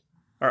 Thursday.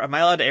 Or am I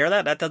allowed to air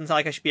that? That doesn't sound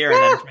like I should be airing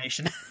that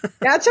information.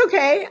 That's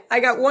okay.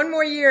 I got one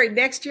more year.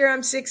 Next year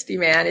I'm 60,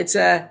 man. It's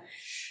a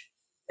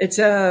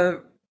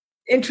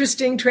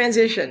interesting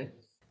transition.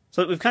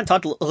 So we've kind of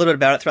talked a little bit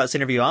about it throughout this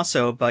interview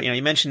also, but, you know,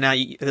 you mentioned now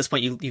at this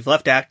point you've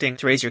left acting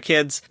to raise your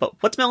kids, but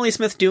what's Melanie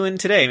Smith doing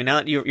today? I mean, now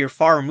that you're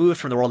far removed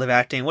from the world of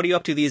acting, what are you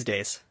up to these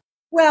days?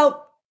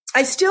 Well,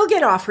 I still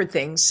get offered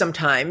things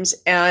sometimes,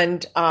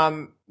 and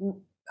I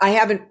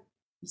haven't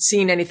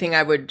seen anything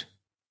I would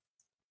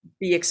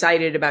be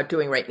excited about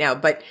doing right now.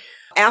 But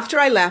after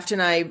I left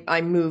and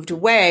I moved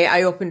away,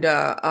 I opened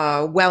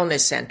a wellness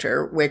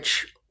center,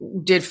 which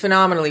did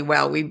phenomenally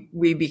well.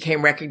 We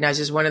became recognized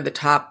as one of the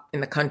top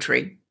in the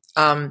country.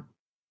 And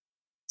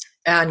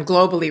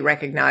globally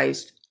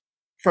recognized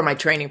for my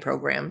training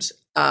programs.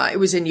 It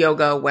was in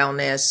yoga,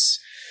 wellness,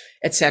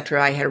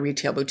 etc. I had a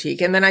retail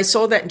boutique, and then I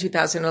sold that in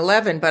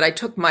 2011. But I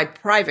took my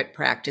private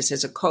practice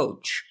as a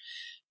coach.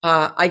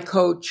 I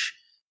coach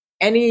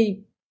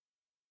I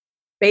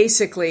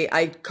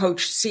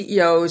coach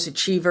CEOs,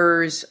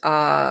 achievers,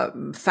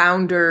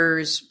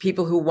 founders,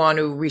 people who want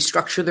to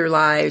restructure their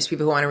lives,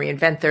 people who want to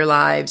reinvent their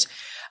lives.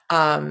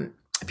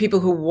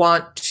 People who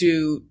want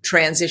to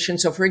transition.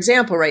 So for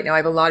example, right now I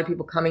have a lot of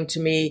people coming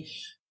to me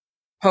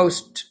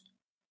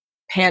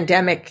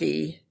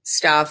post-pandemic-y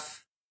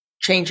stuff,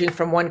 changing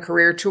from one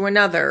career to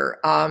another.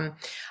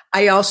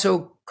 I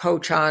also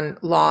coach on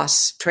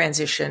loss,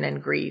 transition,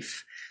 and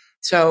grief.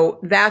 So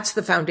that's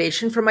the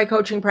foundation for my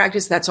coaching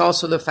practice. That's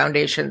also the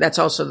foundation. That's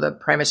also the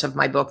premise of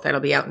my book that'll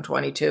be out in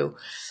 2022.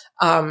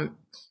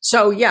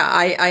 So yeah,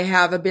 I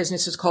have a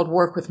business. It's called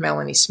Work with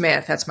Melanie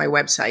Smith. That's my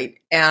website.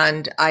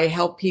 And I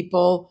help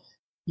people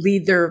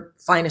lead their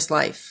finest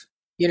life.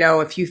 You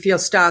know, if you feel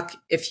stuck,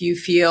 if you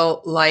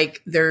feel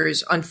like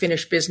there's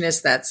unfinished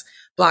business that's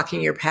blocking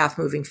your path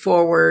moving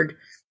forward,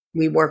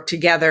 we work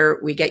together.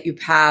 We get you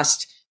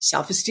past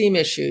self-esteem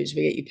issues.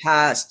 We get you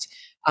past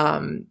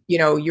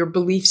your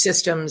belief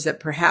systems that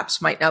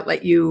perhaps might not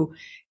let you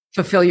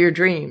fulfill your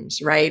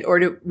dreams, right? Or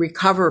to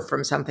recover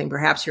from something.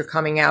 Perhaps you're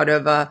coming out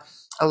of a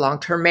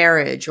long-term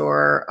marriage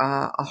or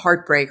a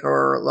heartbreak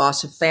or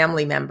loss of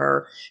family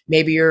member.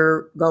 Maybe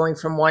you're going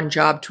from one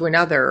job to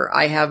another.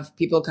 I have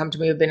people come to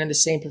me who've been in the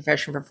same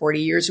profession for 40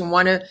 years and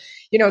want to,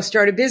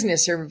 start a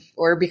business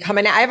or become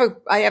I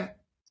have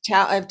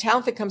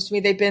talent that comes to me.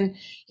 They've been,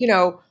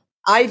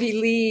 Ivy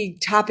League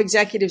top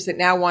executives that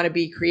now want to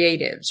be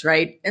creatives,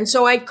 right? And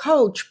so I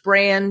coach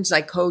brands,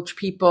 I coach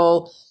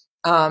people,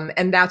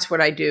 and that's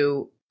what I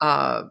do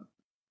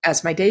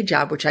as my day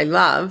job, which I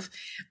love.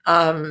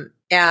 And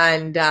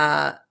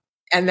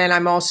then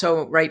I'm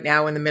also right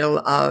now in the middle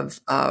of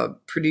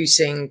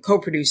co-producing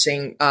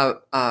a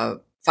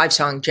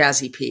 5-song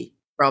Jazz EP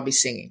where I'll be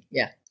singing.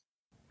 Yeah.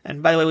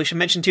 And by the way, we should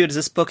mention too, does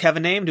this book have a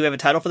name? Do we have a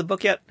title for the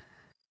book yet?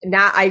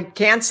 Now I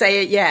can't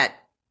say it yet.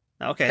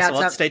 Okay, so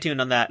let's stay tuned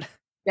on that.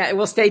 Yeah,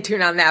 we'll stay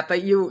tuned on that,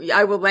 but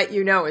I will let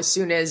you know as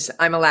soon as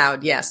I'm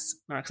allowed. Yes.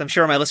 All right, because I'm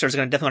sure my listeners are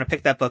going to definitely want to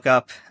pick that book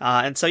up.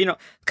 And so,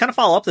 kind of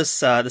follow up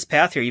this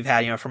path here you've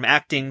had, from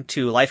acting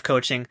to life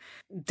coaching.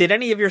 Did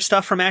any of your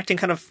stuff from acting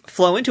kind of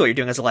flow into what you're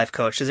doing as a life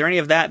coach? Is there any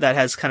of that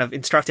has kind of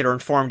instructed or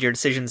informed your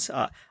decisions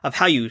of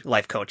how you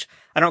life coach?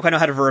 I don't quite know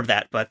how to verb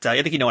that, but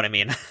I think you know what I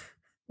mean.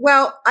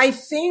 Well, I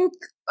think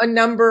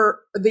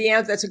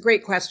that's a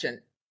great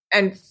question.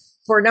 And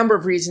for a number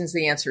of reasons,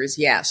 the answer is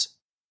yes.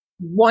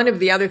 One of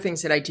the other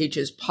things that I teach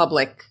is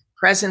public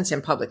presence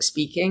and public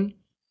speaking.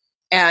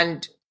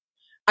 And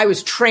I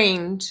was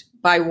trained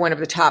by one of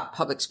the top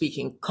public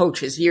speaking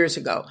coaches years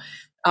ago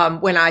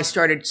when I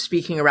started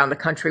speaking around the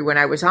country when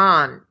I was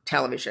on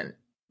television.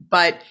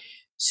 But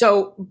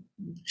so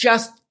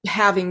just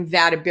having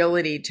that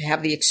ability to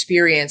have the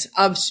experience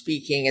of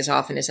speaking as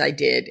often as I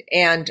did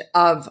and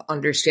of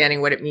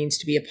understanding what it means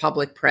to be a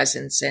public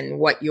presence and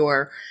what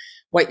your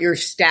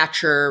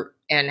stature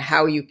and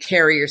how you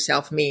carry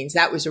yourself means.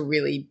 That was a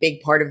really big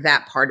part of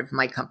that part of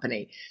my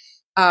company.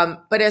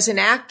 But as an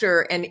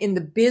actor and in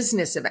the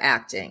business of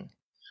acting,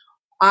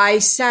 I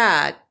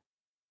sat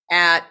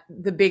at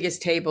the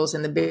biggest tables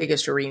in the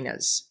biggest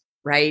arenas,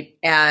 right?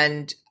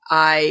 And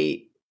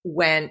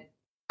when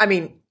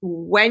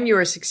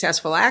you're a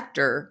successful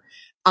actor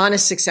on a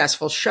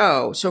successful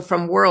show, so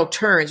from World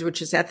Turns,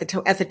 which is at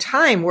the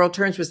time, World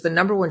Turns was the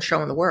number one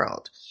show in the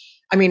world.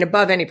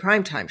 Above any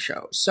primetime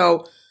show.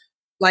 So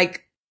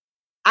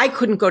I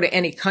couldn't go to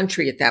any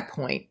country at that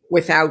point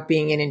without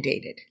being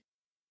inundated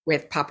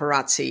with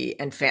paparazzi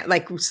and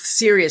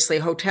seriously,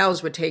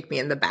 hotels would take me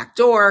in the back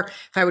door.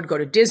 If I would go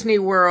to Disney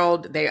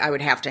World, I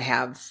would have to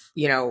have,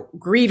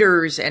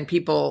 greeters and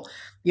people,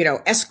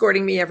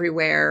 escorting me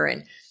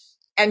everywhere.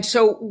 And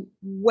so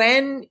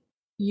when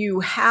you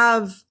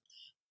have,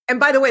 and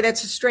by the way,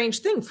 that's a strange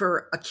thing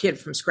for a kid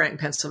from Scranton,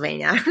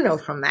 Pennsylvania. I don't know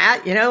from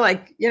that,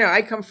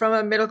 I come from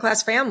a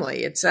middle-class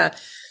family. It's a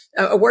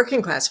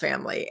working class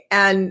family.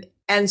 And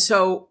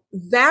so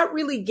that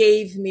really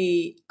gave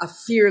me a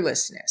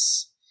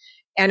fearlessness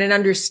and an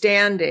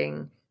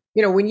understanding,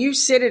 when you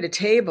sit at a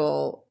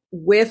table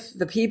with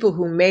the people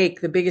who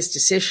make the biggest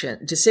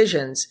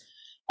decisions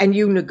and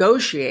you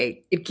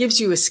negotiate, it gives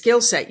you a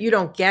skill set you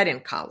don't get in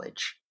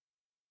college,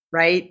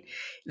 right?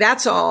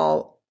 That's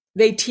all.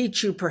 They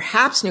teach you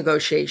perhaps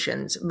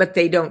negotiations, but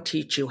they don't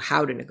teach you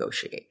how to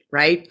negotiate,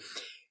 right?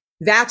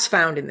 That's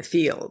found in the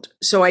field.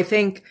 So I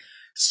think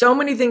so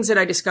many things that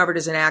I discovered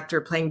as an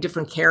actor playing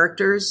different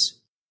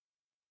characters,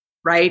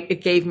 right?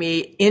 It gave me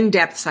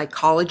in-depth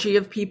psychology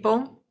of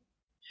people.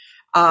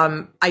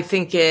 I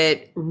think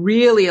it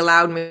really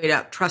allowed me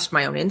to trust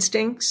my own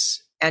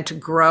instincts and to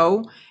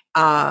grow,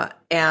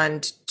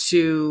 and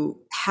to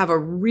have a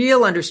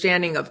real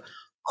understanding of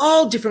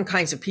all different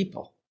kinds of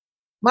people.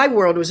 My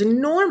world was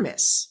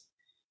enormous,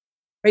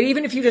 right?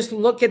 Even if you just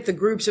look at the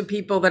groups of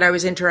people that I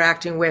was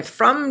interacting with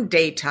from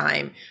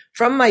daytime,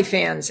 from my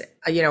fans,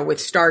 with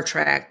Star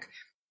Trek,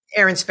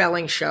 Aaron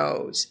Spelling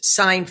shows,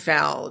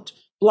 Seinfeld,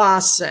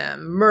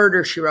 Blossom,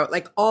 Murder, She Wrote,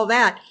 all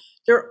that,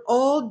 they're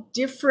all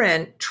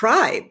different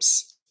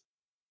tribes,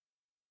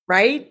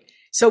 right?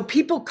 So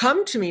people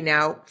come to me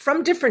now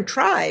from different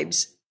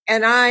tribes,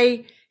 and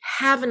I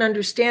have an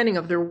understanding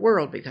of their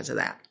world because of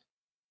that.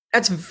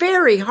 That's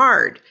very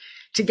hard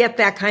to get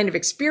that kind of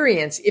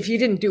experience if you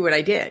didn't do what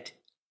I did.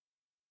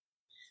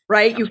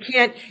 Right? You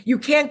can't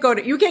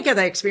get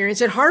that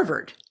experience at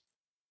Harvard.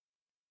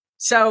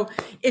 So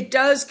it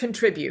does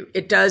contribute.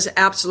 It does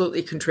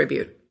absolutely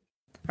contribute.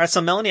 All right.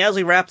 So Melanie, as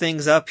we wrap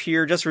things up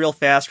here, just real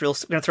fast, we're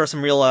going to throw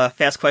some real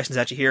fast questions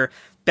at you here.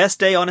 Best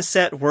day on a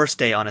set, worst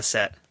day on a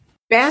set?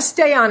 Best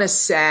day on a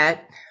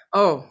set.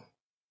 Oh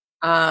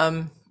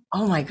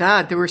my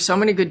God. There were so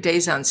many good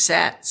days on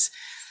sets.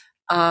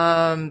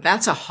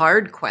 That's a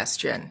hard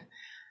question.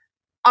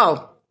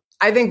 Oh,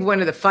 I think one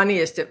of the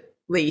funniest, at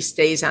least,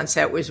 days on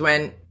set was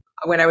when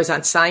I was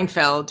on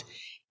Seinfeld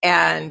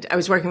and I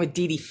was working with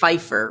Dee Dee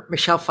Pfeiffer,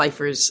 Michelle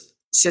Pfeiffer's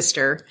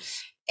sister.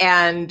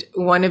 And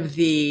one of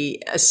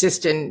the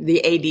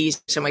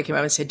ADs, someone came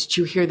up and said, "Did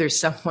you hear there's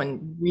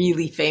someone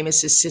really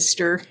famous as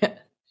sister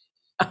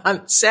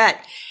on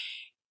set?"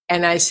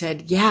 And I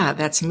said, yeah,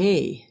 that's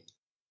me.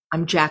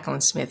 I'm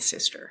Jacqueline Smith's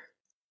sister.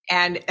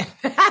 And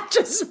that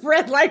just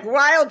spread like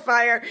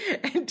wildfire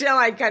until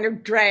I kind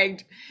of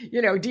dragged,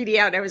 Dee Dee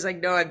out. And I was like,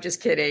 no, I'm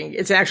just kidding.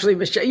 It's actually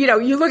Michelle.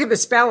 You look at the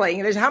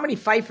spelling, there's how many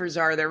Pfeiffers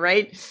are there,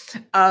 right?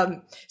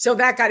 So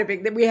that got a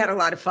big, we had a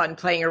lot of fun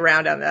playing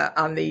around on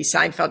the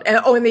Seinfeld.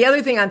 And the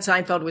other thing on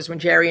Seinfeld was when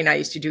Jerry and I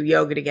used to do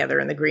yoga together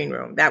in the green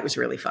room. That was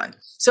really fun.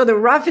 So the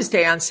roughest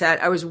day on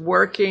set, I was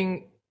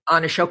working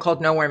on a show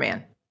called Nowhere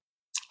Man.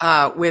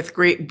 With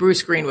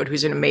Bruce Greenwood,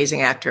 who's an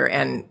amazing actor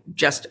and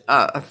just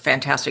a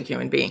fantastic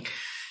human being.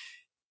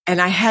 And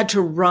I had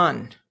to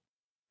run.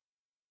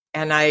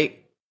 And I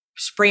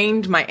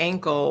sprained my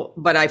ankle,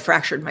 but I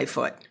fractured my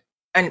foot.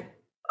 And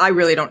I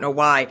really don't know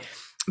why.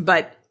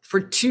 But for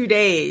 2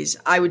 days,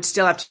 I would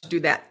still have to do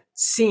that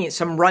scene,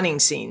 some running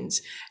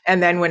scenes.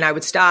 And then when I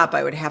would stop,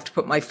 I would have to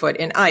put my foot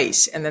in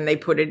ice, and then they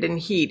put it in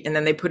heat, and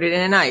then they put it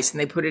in ice, and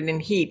they put it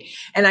in heat.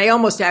 And I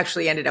almost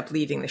actually ended up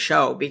leaving the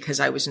show because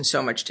I was in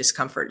so much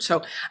discomfort.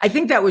 So I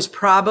think that was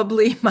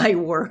probably my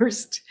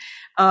worst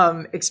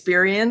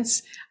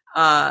experience.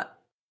 And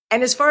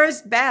as far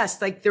as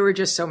best, like there were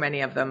just so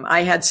many of them.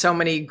 I had so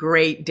many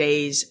great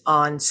days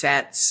on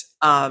sets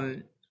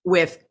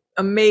with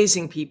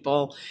amazing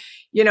people.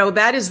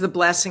 That is the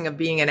blessing of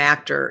being an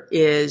actor,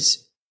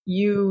 is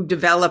you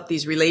develop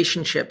these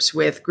relationships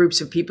with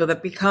groups of people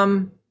that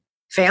become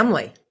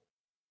family.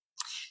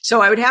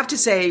 So I would have to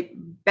say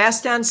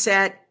best on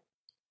set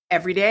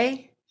every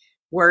day.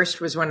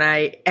 Worst was when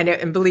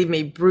and believe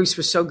me, Bruce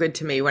was so good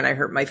to me when I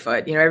hurt my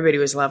foot. Everybody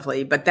was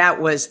lovely, but that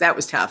was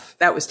tough.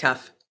 That was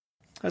tough.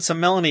 So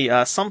Melanie,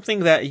 something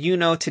that you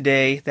know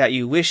today that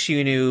you wish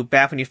you knew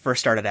back when you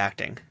first started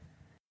acting.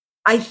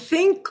 I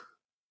think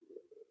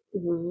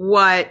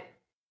what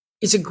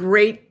is a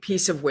great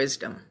piece of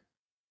wisdom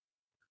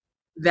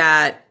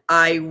that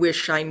I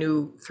wish I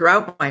knew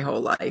throughout my whole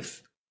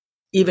life,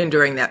 even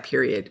during that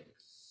period,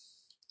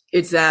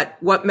 is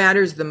that what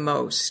matters the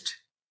most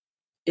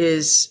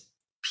is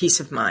peace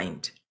of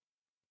mind.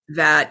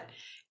 That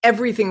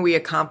everything we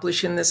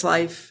accomplish in this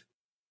life,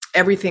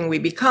 everything we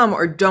become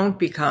or don't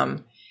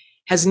become,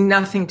 has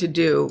nothing to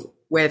do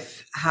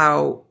with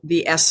how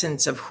the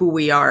essence of who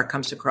we are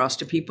comes across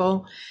to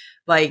people.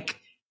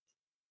 Like,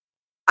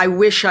 I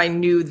wish I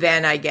knew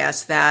then, I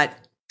guess, that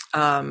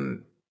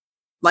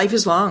life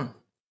is long.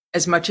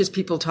 As much as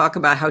people talk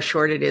about how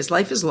short it is,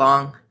 life is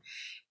long.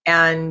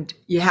 And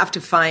you have to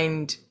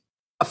find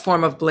a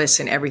form of bliss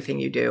in everything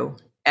you do.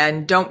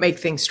 And don't make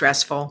things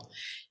stressful.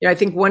 I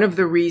think one of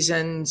the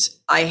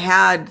reasons I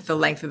had the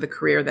length of the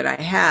career that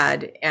I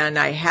had, and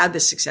I had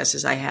the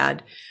successes I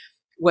had,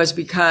 was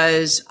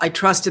because I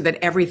trusted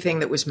that everything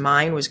that was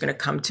mine was going to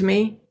come to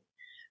me.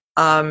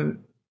 But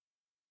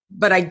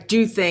I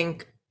do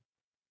think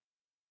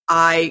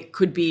I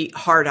could be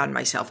hard on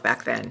myself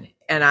back then.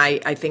 And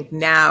I think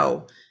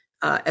now,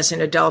 as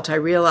an adult, I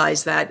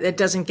realize that it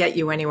doesn't get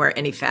you anywhere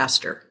any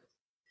faster,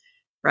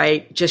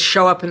 right? Just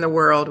show up in the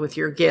world with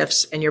your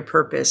gifts and your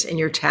purpose and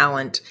your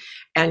talent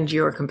and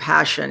your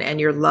compassion and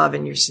your love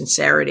and your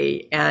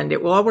sincerity, and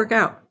it will all work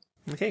out.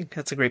 Okay,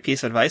 that's a great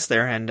piece of advice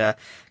there. And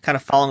kind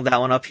of following that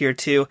one up here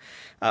too,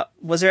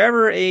 was there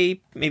ever a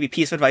maybe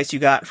piece of advice you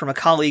got from a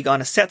colleague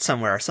on a set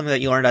somewhere, something that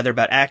you learned either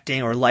about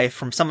acting or life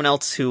from someone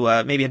else who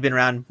maybe had been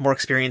around more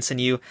experience than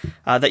you,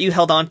 that you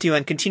held on to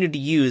and continue to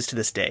use to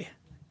this day?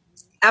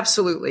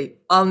 Absolutely.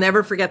 I'll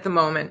never forget the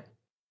moment.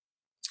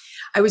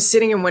 I was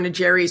sitting in one of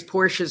Jerry's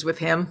Porsches with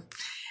him,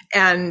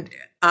 and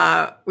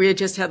we had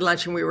just had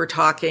lunch and we were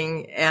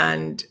talking,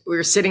 and we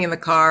were sitting in the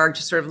car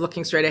just sort of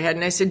looking straight ahead.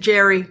 And I said,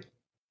 Jerry,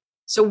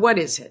 so what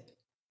is it?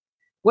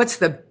 What's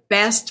the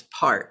best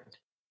part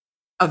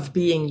of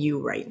being you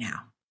right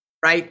now,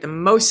 right? The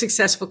most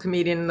successful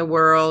comedian in the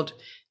world,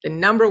 the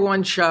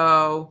 #1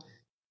 show,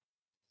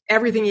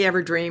 everything you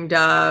ever dreamed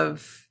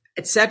of,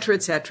 et cetera,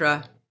 et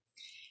cetera.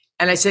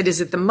 And I said,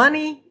 is it the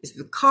money? Is it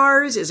the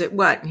cars? Is it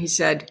what? And he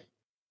said,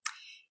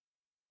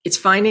 it's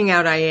finding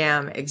out I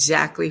am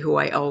exactly who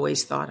I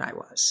always thought I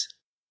was.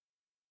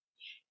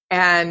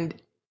 And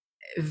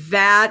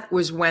that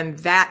was when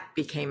that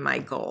became my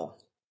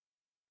goal,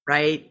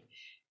 right?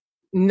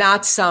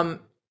 Not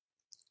some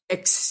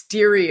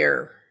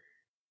exterior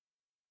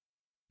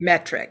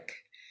metric,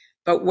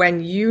 but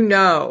when you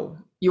know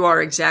you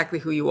are exactly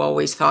who you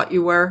always thought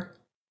you were,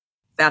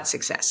 that's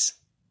success.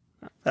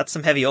 That's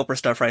some heavy Oprah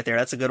stuff right there.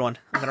 That's a good one.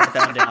 I'm going to write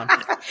that one down.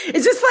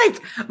 Is this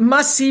like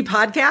must-see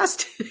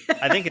podcast?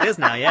 I think it is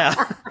now, yeah.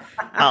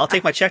 I'll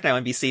take my check now,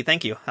 NBC.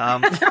 Thank you.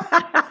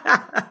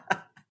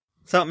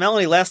 So,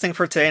 Melanie, last thing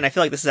for today, and I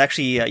feel like this is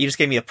actually, you just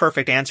gave me a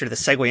perfect answer to the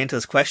segue into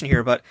this question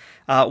here, but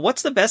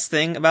what's the best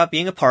thing about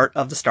being a part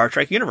of the Star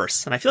Trek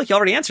universe? And I feel like you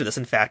already answered this,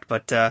 in fact,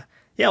 but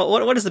yeah,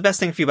 what is the best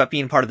thing for you about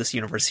being part of this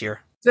universe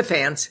here? The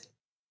fans.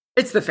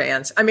 It's the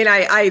fans. I mean,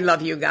 I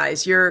love you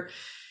guys.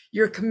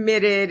 You're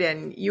committed,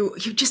 and you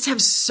just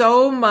have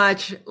so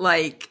much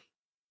like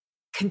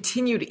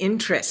continued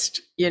interest,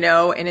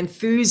 and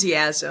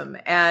enthusiasm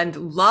and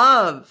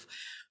love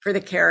for the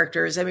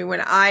characters. I mean,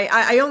 when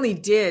I only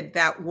did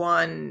that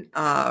one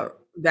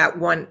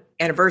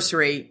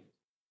anniversary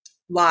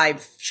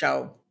live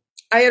show.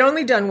 I had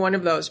only done one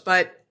of those,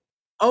 but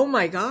oh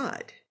my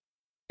God,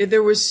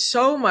 there was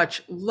so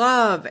much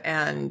love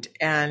and,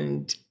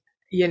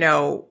 you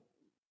know,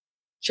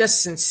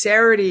 just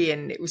sincerity.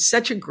 And it was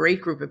such a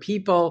great group of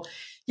people.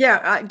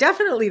 Yeah,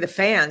 definitely the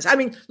fans. I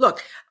mean,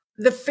 look,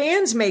 the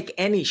fans make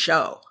any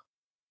show,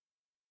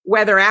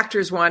 whether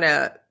actors want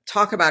to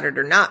talk about it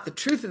or not. The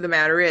truth of the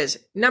matter is,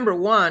 number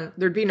one,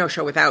 there'd be no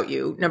show without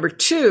you. Number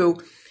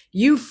two,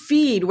 you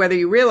feed, whether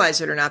you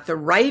realize it or not, the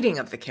writing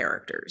of the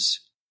characters,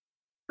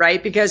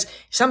 right? Because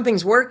if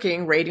something's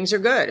working, ratings are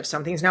good. If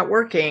something's not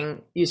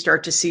working, you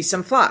start to see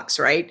some flux,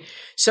 right?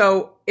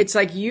 So it's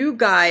like you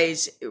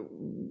guys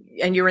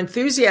and your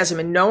enthusiasm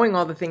and knowing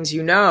all the things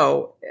you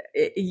know,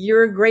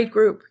 you're a great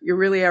group. You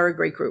really are a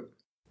great group.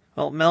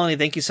 Well, Melanie,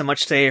 thank you so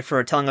much today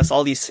for telling us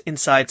all these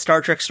inside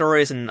Star Trek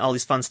stories and all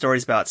these fun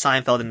stories about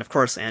Seinfeld and, of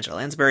course, Angela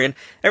Lansbury and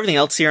everything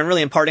else here, and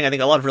really imparting, I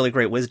think, a lot of really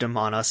great wisdom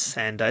on us.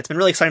 And it's been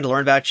really exciting to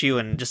learn about you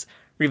and just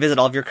revisit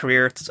all of your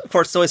career. Of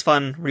course, it's always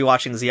fun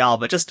rewatching Ziyal,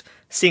 but just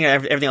seeing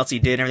everything else you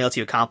did and everything else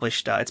you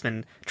accomplished, it's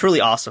been truly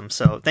awesome.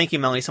 So thank you,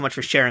 Melanie, so much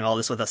for sharing all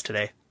this with us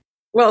today.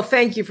 Well,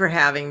 thank you for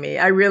having me.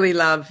 I really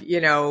love,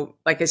 you know,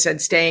 like I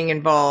said, staying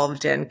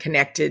involved and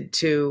connected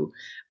to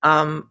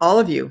all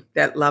of you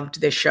that loved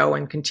this show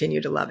and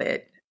continue to love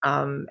it.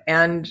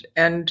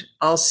 And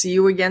I'll see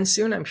you again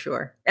soon, I'm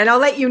sure. And I'll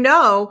let you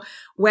know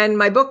when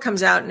my book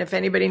comes out. And if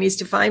anybody needs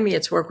to find me,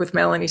 it's Work with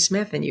Melanie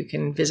Smith, and you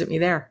can visit me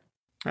there.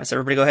 All right, so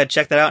everybody go ahead,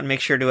 check that out, and make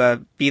sure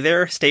to be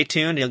there. Stay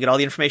tuned. You'll get all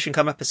the information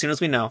come up as soon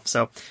as we know.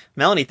 So,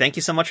 Melanie, thank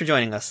you so much for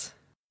joining us.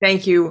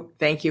 Thank you.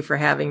 Thank you for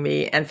having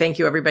me. And thank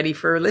you, everybody,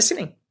 for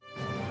listening.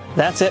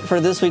 That's it for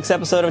this week's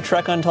episode of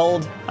Trek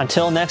Untold.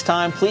 Until next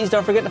time, please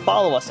don't forget to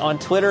follow us on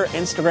Twitter,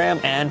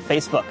 Instagram, and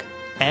Facebook.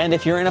 And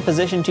if you're in a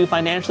position to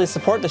financially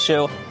support the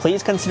show,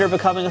 please consider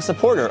becoming a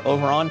supporter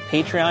over on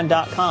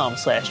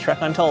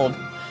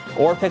patreon.com/TrekUntold,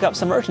 or pick up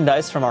some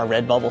merchandise from our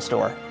Redbubble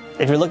store.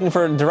 If you're looking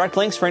for direct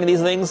links for any of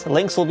these things,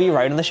 links will be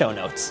right in the show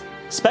notes.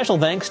 Special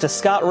thanks to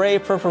Scott Ray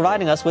for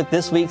providing us with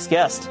this week's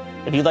guest.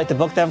 If you'd like to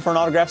book them for an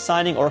autograph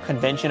signing or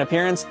convention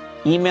appearance,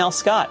 email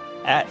Scott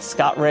at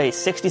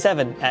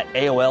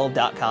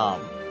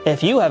scottray67@aol.com.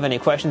 If you have any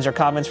questions or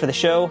comments for the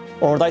show,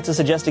 or would like to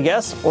suggest a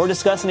guest, or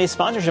discuss any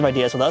sponsorship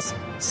ideas with us,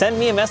 send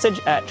me a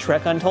message at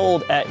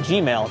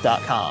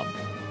trekuntold@gmail.com.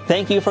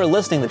 Thank you for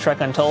listening to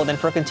Trek Untold and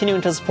for continuing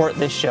to support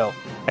this show.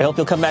 I hope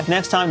you'll come back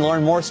next time to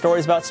learn more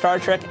stories about Star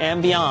Trek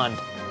and beyond.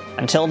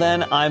 Until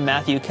then, I'm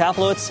Matthew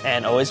Kaplowitz,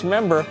 and always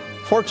remember,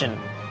 fortune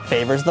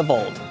favors the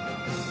bold.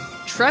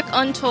 Trek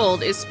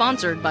Untold is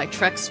sponsored by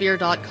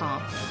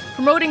TrekSphere.com,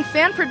 promoting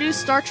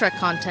fan-produced Star Trek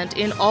content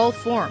in all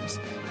forms,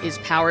 is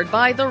powered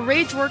by the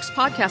RageWorks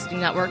podcasting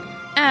network,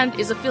 and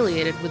is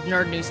affiliated with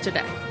Nerd News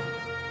Today.